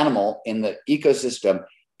animal in the ecosystem,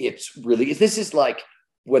 this is like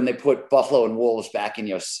when they put buffalo and wolves back in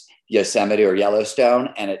Yosemite or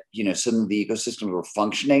Yellowstone, and some of the ecosystems were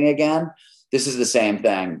functioning again. This is the same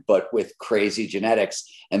thing, but with crazy genetics.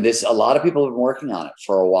 And a lot of people have been working on it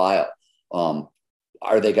for a while.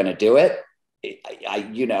 Are they going to do it?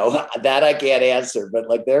 That I can't answer, but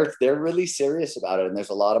like they're really serious about it, and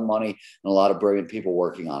there's a lot of money and a lot of brilliant people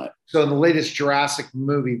working on it. So in the latest Jurassic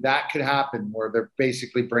movie, that could happen, where they're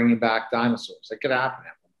basically bringing back dinosaurs. It could happen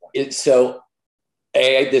at one point.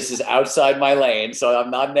 This is outside my lane, so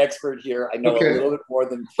I'm not an expert here. I know a little bit more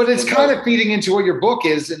than. But it's kind of feeding into what your book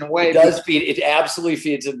is in a way. It does feed. It absolutely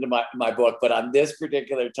feeds into my book. But on this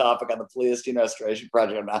particular topic, on the Pleistocene Restoration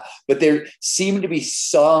Project, I'm not. But there seem to be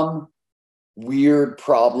some weird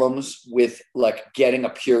problems with like getting a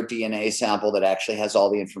pure DNA sample that actually has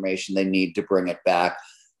all the information they need to bring it back.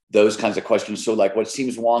 Those kinds of questions. So like what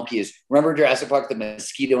seems wonky is, remember Jurassic Park, the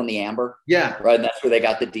mosquito and the amber? Yeah. Right. And that's where they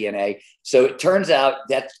got the DNA. So it turns out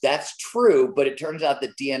that's true, but it turns out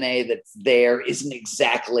the DNA that's there isn't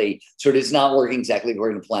exactly, it's not working exactly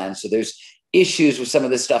according to plan. So there's issues with some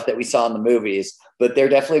of the stuff that we saw in the movies, but they're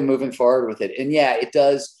definitely moving forward with it. And yeah, it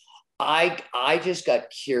does. I just got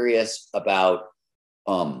curious about,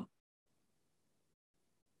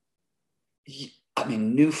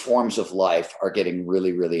 new forms of life are getting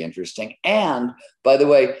really, really interesting. And by the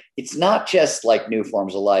way, it's not just like new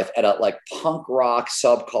forms of life at a like punk rock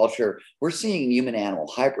subculture. We're seeing human animal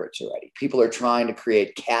hybrids already. People are trying to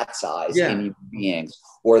create cat's eyes in human beings,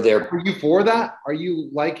 or they're. Are you for that? Are you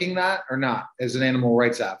liking that or not as an animal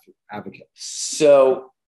rights advocate?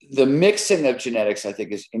 So the mixing of genetics, I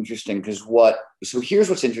think, is interesting because so here's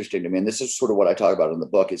what's interesting to me. And this is sort of what I talk about in the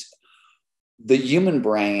book is the human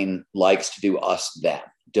brain likes to do us them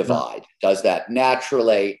divide, does that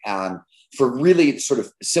naturally, and for really sort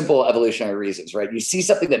of simple evolutionary reasons, right? You see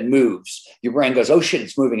something that moves, your brain goes, oh shit,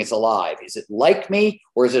 it's moving, it's alive. Is it like me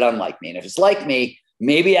or is it unlike me? And if it's like me,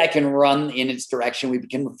 maybe I can run in its direction. We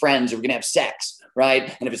become friends or we can have sex,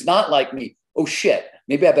 right? And if it's not like me, oh shit,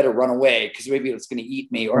 maybe I better run away because maybe it's going to eat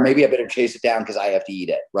me, or maybe I better chase it down because I have to eat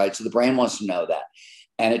it, right? So the brain wants to know that.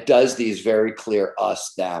 And it does these very clear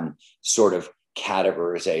us, them sort of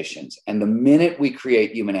categorizations. And the minute we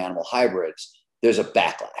create human animal hybrids, there's a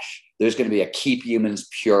backlash. There's going to be a keep humans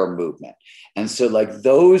pure movement. And so like,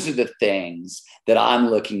 those are the things that I'm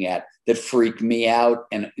looking at that freak me out.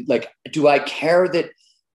 And like, do I care that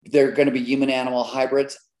they're going to be human animal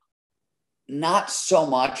hybrids? Not so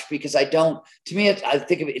much, because I don't, to me, I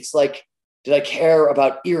think of it, it's like, did I care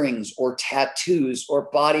about earrings or tattoos or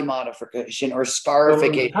body modification or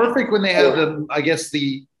scarification? Well, perfect when they have the, I guess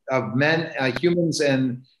the men, humans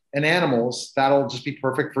and animals, that'll just be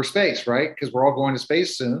perfect for space, right? Because we're all going to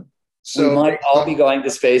space soon. So we might all be going to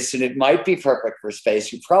space, and it might be perfect for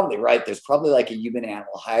space. You're probably right. There's probably like a human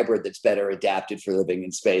animal hybrid that's better adapted for living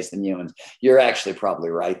in space than humans. You're actually probably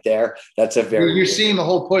right there. That's a very, you're seeing the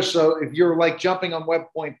whole push. So if you're like jumping on Web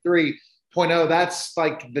 3.0, that's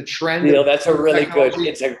like the trend. Neil, that's a really good,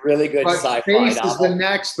 it's a really good sci-fi space novel. Is the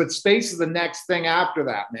next, but space is the next thing after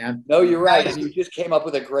that, man. No, you're right. You just came up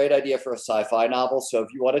with a great idea for a sci-fi novel. So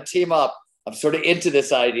if you want to team up, I'm sort of into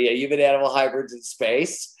this idea, human animal hybrids in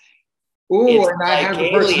space. Ooh, it's and I have a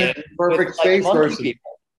perfect space person.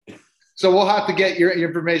 People. So we'll have to get your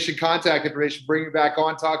information, contact information, bring you back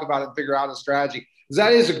on, talk about it, and figure out a strategy. Because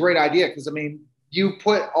that is a great idea. Because I mean, you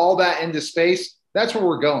put all that into space, that's where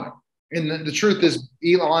we're going. And the truth is,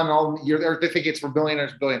 Elon, they think it's for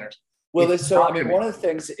billionaires. Well, so I mean, one of the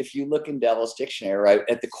things, if you look in Devil's Dictionary, right,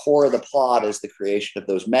 at the core of the plot is the creation of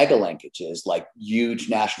those mega linkages, like huge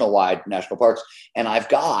national-wide national parks. And I've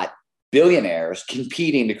got billionaires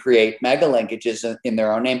competing to create mega linkages in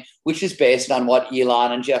their own name, which is based on what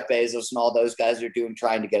Elon and Jeff Bezos and all those guys are doing,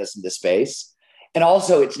 trying to get us into space. And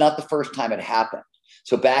also, it's not the first time it happened.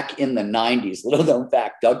 So back in the 90s, little known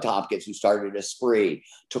fact, Doug Tompkins, who started Esprit,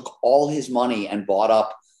 took all his money and bought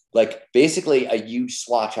up like basically a huge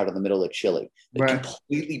swatch out of the middle of Chile that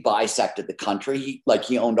completely bisected the country.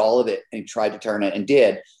 He owned all of it and he tried to turn it and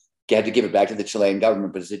did. He had to give it back to the Chilean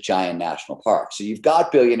government, but it's a giant national park. So you've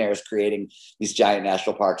got billionaires creating these giant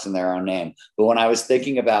national parks in their own name. But when I was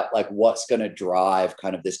thinking about like what's going to drive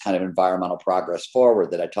kind of this kind of environmental progress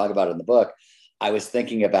forward that I talk about in the book, I was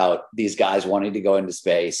thinking about these guys wanting to go into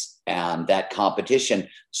space, and that competition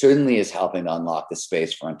certainly is helping to unlock the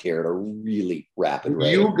space frontier at a really rapid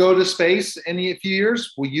rate. Will you go to space in a few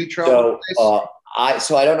years? Will you travel to space?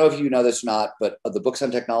 So I don't know if you know this or not, but the books on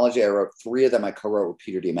technology, I wrote 3 of them. I co-wrote with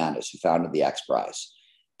Peter Diamandis, who founded the X Prize,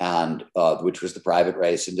 and which was the private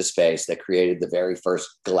race into space that created the very first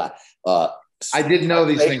I didn't know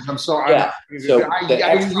these things. I'm sorry. Yeah.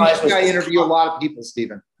 I interview a lot of people,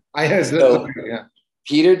 Stephen.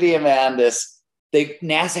 Peter Diamandis,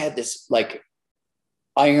 NASA had this like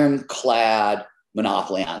ironclad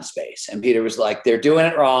monopoly on space. And Peter was like, they're doing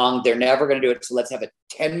it wrong. They're never going to do it. So let's have a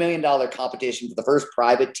 $10 million competition for the first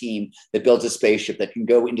private team that builds a spaceship that can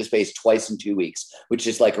go into space twice in 2 weeks, which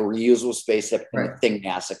is like a reusable spaceship and a thing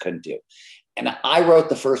NASA couldn't do. And I wrote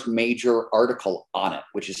the first major article on it,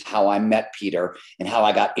 which is how I met Peter and how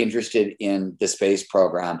I got interested in the space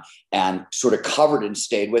program and sort of covered and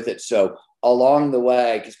stayed with it. So along the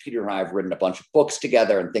way, because Peter and I have written a bunch of books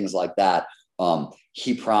together and things like that,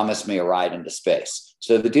 he promised me a ride into space.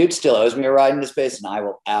 So the dude still owes me a ride into space, and I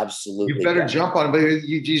will absolutely. You better jump on it. But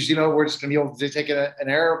we're just going to be able to take an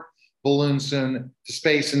air balloon soon to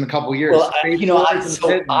space in a couple of years. Well,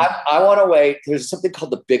 I want to wait. There's something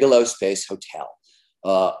called the Bigelow Space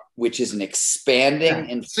Hotel, which is an expanding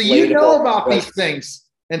inflatable. So you know about these things.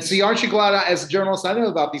 And see, aren't you glad as a journalist, I know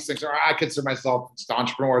about these things, or I consider myself an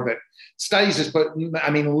entrepreneur that studies this, but I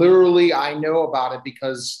mean, literally I know about it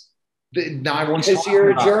because because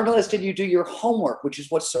you're a journalist and you do your homework, which is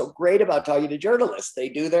what's so great about talking to journalists. They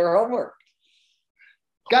do their homework.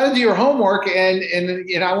 Got to do your homework, and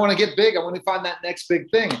I want to get big. I want to find that next big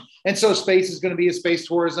thing. And so space is going to be a space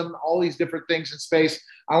tourism, all these different things in space.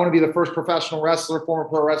 I want to be the first professional wrestler, former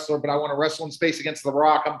pro wrestler, but I want to wrestle in space against The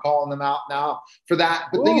Rock. I'm calling them out now for that.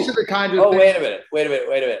 But these are the kind of things. Wait a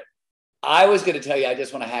minute. I was going to tell you, I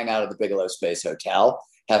just want to hang out at the Bigelow Space Hotel,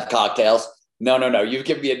 have cocktails. No. You've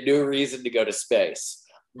given me a new reason to go to space.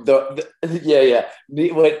 What,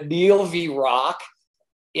 Neil v. Rock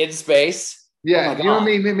in space? Yeah, you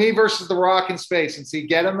and me versus The Rock in space. And see,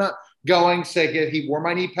 get him going. Say, he wore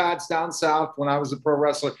my knee pads down south when I was a pro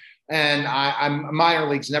wrestler. And I'm minor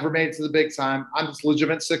leagues, never made it to the big time. I'm just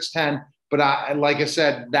legitimate 6'10", but like I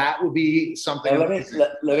said, that would be something. Now,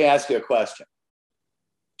 let me ask you a question.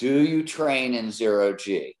 Do you train in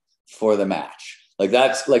 0G for the match?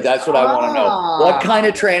 That's what I want to know. What kind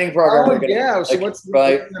of training program are you going to? Yeah. So what's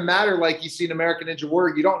the matter? Like you see in American Ninja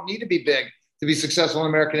Warrior, you don't need to be big to be successful in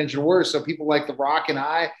American Ninja Warrior. So people like The Rock and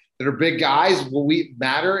I that are big guys, will we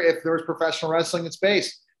matter if there's professional wrestling in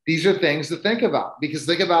space? These are things to think about, because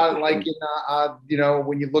think about it like in,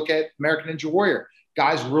 when you look at American Ninja Warrior,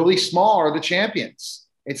 guys really small are the champions.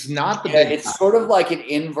 It's not the big. It's sort of like an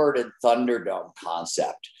inverted Thunderdome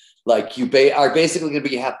concept. Like you are basically going to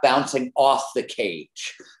be bouncing off the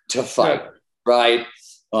cage to fight, right?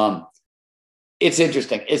 It's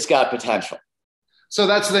interesting. It's got potential. So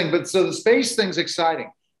that's the thing. But so the space thing's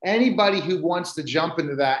exciting. Anybody who wants to jump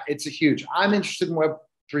into that, it's a huge. I'm interested in Web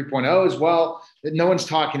 3.0 as well. That no one's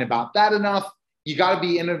talking about that enough. You got to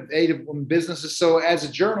be innovative in businesses. So as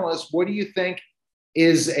a journalist, what do you think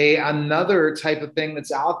is another type of thing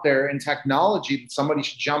that's out there in technology that somebody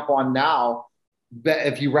should jump on now?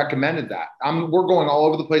 If you recommended that, we're going all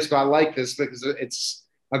over the place, but I like this because it's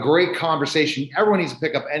a great conversation. Everyone needs to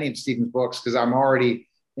pick up any of Stephen's books because I'm already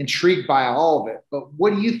intrigued by all of it. But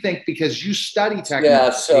what do you think? Because you study technology. Yeah.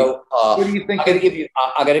 So what do you think?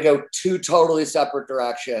 I'm going to go two totally separate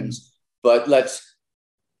directions, but let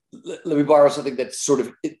me borrow something that's sort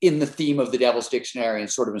of in the theme of the Devil's Dictionary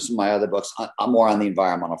and sort of in some of my other books. I'm more on the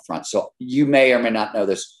environmental front. So you may or may not know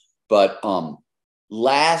this, but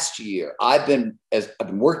last year I've been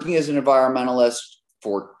working as an environmentalist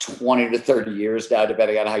for 20 to 30 years now,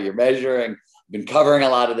 depending on how you're measuring. I've been covering a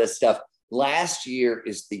lot of this stuff. Last year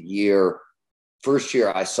is the first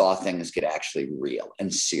year I saw things get actually real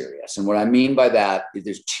and serious. And what I mean by that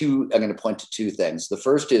is I'm going to point to two things. The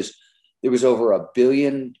first is there was over $1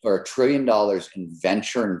 billion or $1 trillion in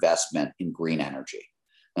venture investment in green energy.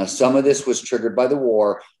 Now, some of this was triggered by the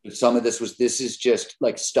war, but some of this is just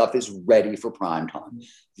like stuff is ready for prime time.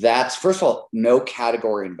 That's, first of all, no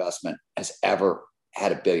category investment has ever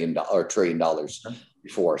had $1 billion or $1 trillion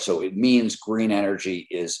before. So it means green energy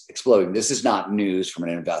is exploding. This is not news from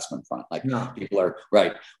an investment front. People are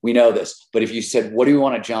right. We know this. But if you said, what do you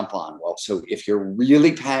want to jump on? Well, so if you're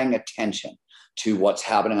really paying attention to what's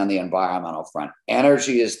happening on the environmental front,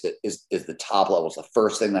 energy is the top level. It's the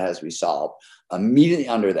first thing that has to be solved. Immediately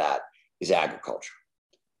under that is agriculture.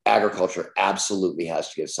 Agriculture absolutely has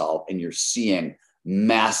to get solved. And you're seeing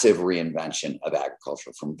massive reinvention of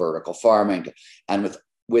agriculture, from vertical farming and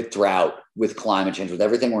with drought, with climate change, with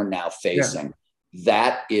everything we're now facing.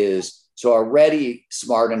 That is, so already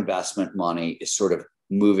smart investment money is sort of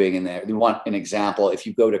moving in there. We want an example. If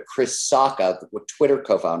you go to Chris Sacca, with Twitter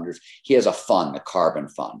co-founders, he has a fund, the Carbon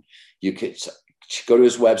Fund. You could go to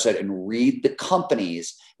his website and read the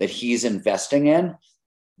companies that he's investing in.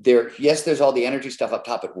 There's all the energy stuff up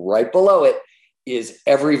top, but right below it is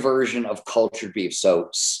every version of cultured beef. So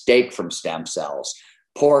steak from stem cells,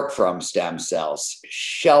 pork from stem cells,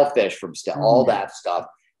 shellfish from all that stuff,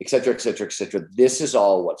 et cetera, et cetera, et cetera. This is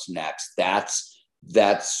all what's next.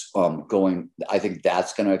 That's going, I think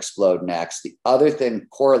that's going to explode next. The other thing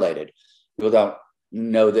correlated, people don't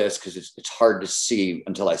know this because it's hard to see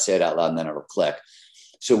until I say it out loud and then it'll click.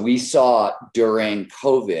 So we saw during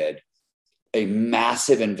COVID a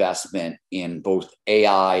massive investment in both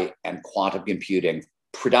AI and quantum computing,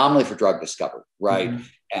 predominantly for drug discovery, right? Mm-hmm.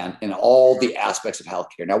 And in all the aspects of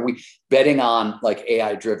healthcare. Now, we betting on like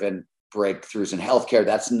AI-driven breakthroughs in healthcare,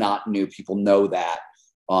 that's not new. People know that.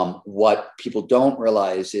 What people don't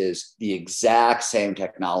realize is the exact same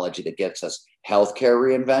technology that gets us healthcare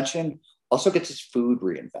reinvention also gets us food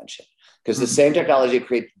reinvention. Because the same technology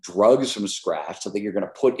creates drugs from scratch, something you're going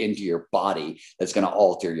to put into your body that's going to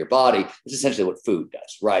alter your body. It's essentially what food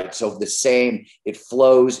does, right? So it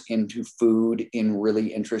flows into food in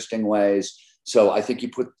really interesting ways. So I think you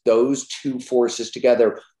put those two forces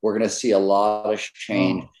together, we're going to see a lot of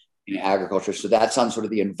change in agriculture. So that's on sort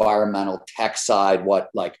of the environmental tech side,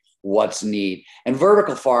 what's neat. And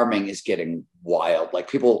vertical farming is getting wild. Like,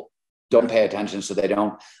 people don't pay attention, so they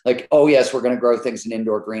don't oh yes, we're going to grow things in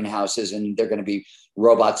indoor greenhouses and they're going to be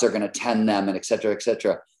robots, they're going to tend them, and et cetera, et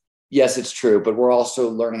cetera. Yes, it's true, but we're also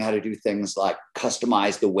learning how to do things like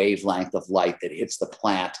customize the wavelength of light that hits the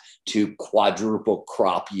plant to quadruple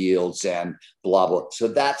crop yields and blah, blah. So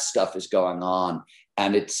that stuff is going on,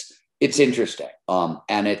 and it's interesting.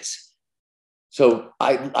 So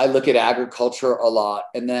I look at agriculture a lot.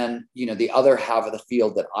 And then, the other half of the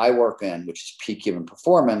field that I work in, which is peak human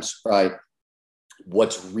performance, right?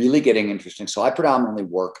 What's really getting interesting, so I predominantly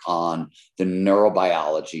work on the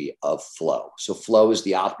neurobiology of flow. So flow is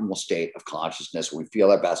the optimal state of consciousness where we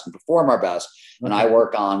feel our best and perform our best. And I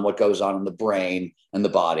work on what goes on in the brain and the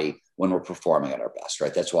body when we're performing at our best,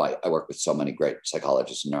 right? That's why I work with so many great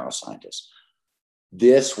psychologists and neuroscientists.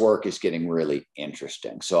 This work is getting really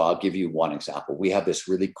interesting. So I'll give you one example. We have this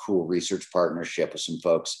really cool research partnership with some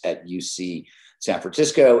folks at UC San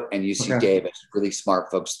Francisco and UC Davis, really smart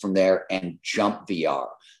folks from there, and Jump VR.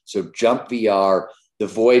 So Jump VR, the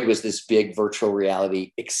Void was this big virtual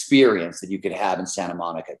reality experience that you could have in Santa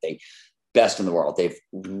Monica. They best in the world. They've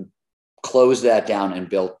closed that down and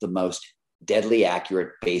built the most deadly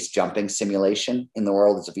accurate base jumping simulation in the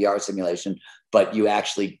world. It's a VR simulation, but you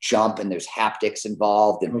actually jump and there's haptics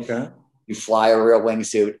involved, and you fly a real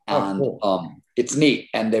wingsuit, and it's neat.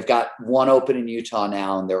 And they've got one open in Utah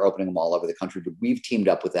now, and they're opening them all over the country. But we've teamed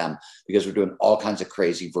up with them because we're doing all kinds of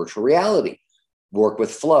crazy virtual reality work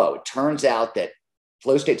with flow. It turns out that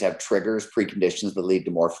flow states have triggers, preconditions that lead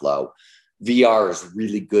to more flow. VR is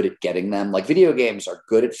really good at getting them. Like video games are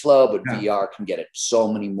good at flow, but VR can get at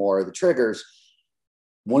so many more of the triggers.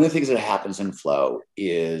 One of the things that happens in flow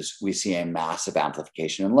is we see a massive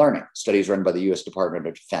amplification in learning. Studies run by the U.S. Department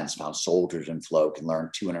of Defense found soldiers in flow can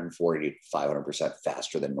learn 240 to 500%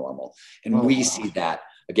 faster than normal. And we see that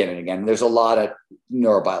again and again. There's a lot of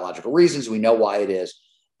neurobiological reasons. We know why it is.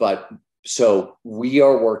 But so we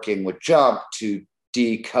are working with Jump to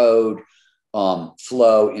decode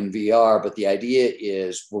flow in VR. But the idea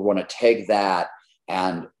is we want to take that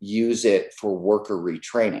and use it for worker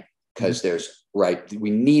retraining, because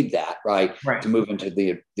we need that, right? To move into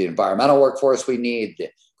the environmental workforce. We need the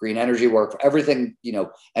green energy work, everything,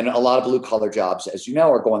 and a lot of blue collar jobs, as you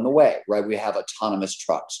know, are going the way, right? We have autonomous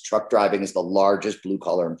trucks. Truck driving is the largest blue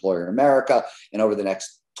collar employer in America. And over the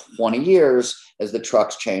next 20 years, as the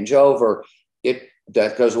trucks change over,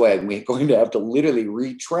 that goes away. And we're going to have to literally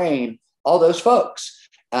retrain all those folks.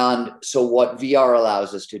 And so what VR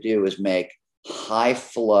allows us to do is make high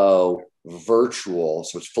flow virtual,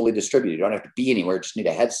 so it's fully distributed. You don't have to be anywhere, just need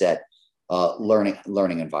a headset, learning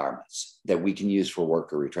environments that we can use for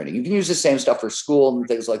worker retraining. You can use the same stuff for school and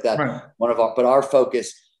things like that. But our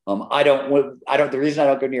focus, the reason I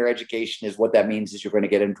don't go near education is what that means is you're going to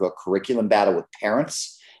get into a curriculum battle with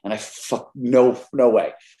parents. And no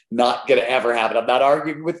way, not going to ever happen. I'm not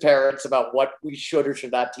arguing with parents about what we should or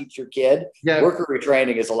should not teach your kid. Worker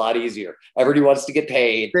retraining is a lot easier. Everybody wants to get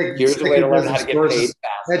paid. Here's a way to learn how to get paid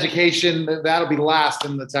fast. Education, that'll be last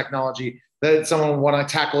in the technology. That someone will want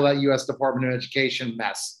to tackle that U.S. Department of Education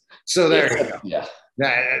mess. So there you go.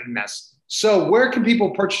 That mess. So where can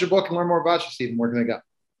people purchase your book and learn more about you, Stephen? Where can they go?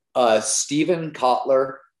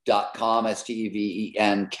 StephenKotler.com,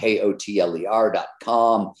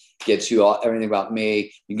 StephenKotler.com gets you everything about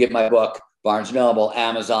me. You can get my book, Barnes & Noble,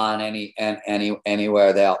 Amazon,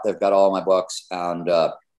 anywhere. They've got all my books. And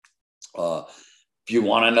if you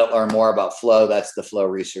want to learn more about flow, that's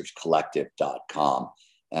theflowresearchcollective.com.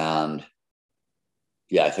 And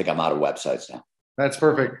I think I'm out of websites now. That's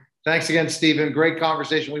perfect. Thanks again, Stephen. Great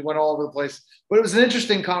conversation. We went all over the place, but it was an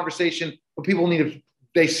interesting conversation. But people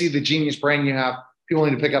they see the genius brain you have. People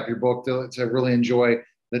need to pick up your book to really enjoy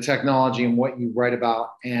the technology and what you write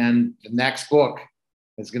about. And the next book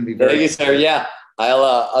is going to be very. Thank you, sir. Yeah,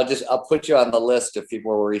 I'll put you on the list of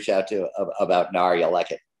people we'll reach out to about NAR. You'll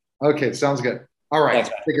like it. Okay, sounds good. All right. Thanks,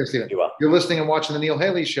 take care, Stephen. You well. You're listening and watching the Neil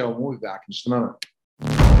Haley Show. We'll be back in just a moment.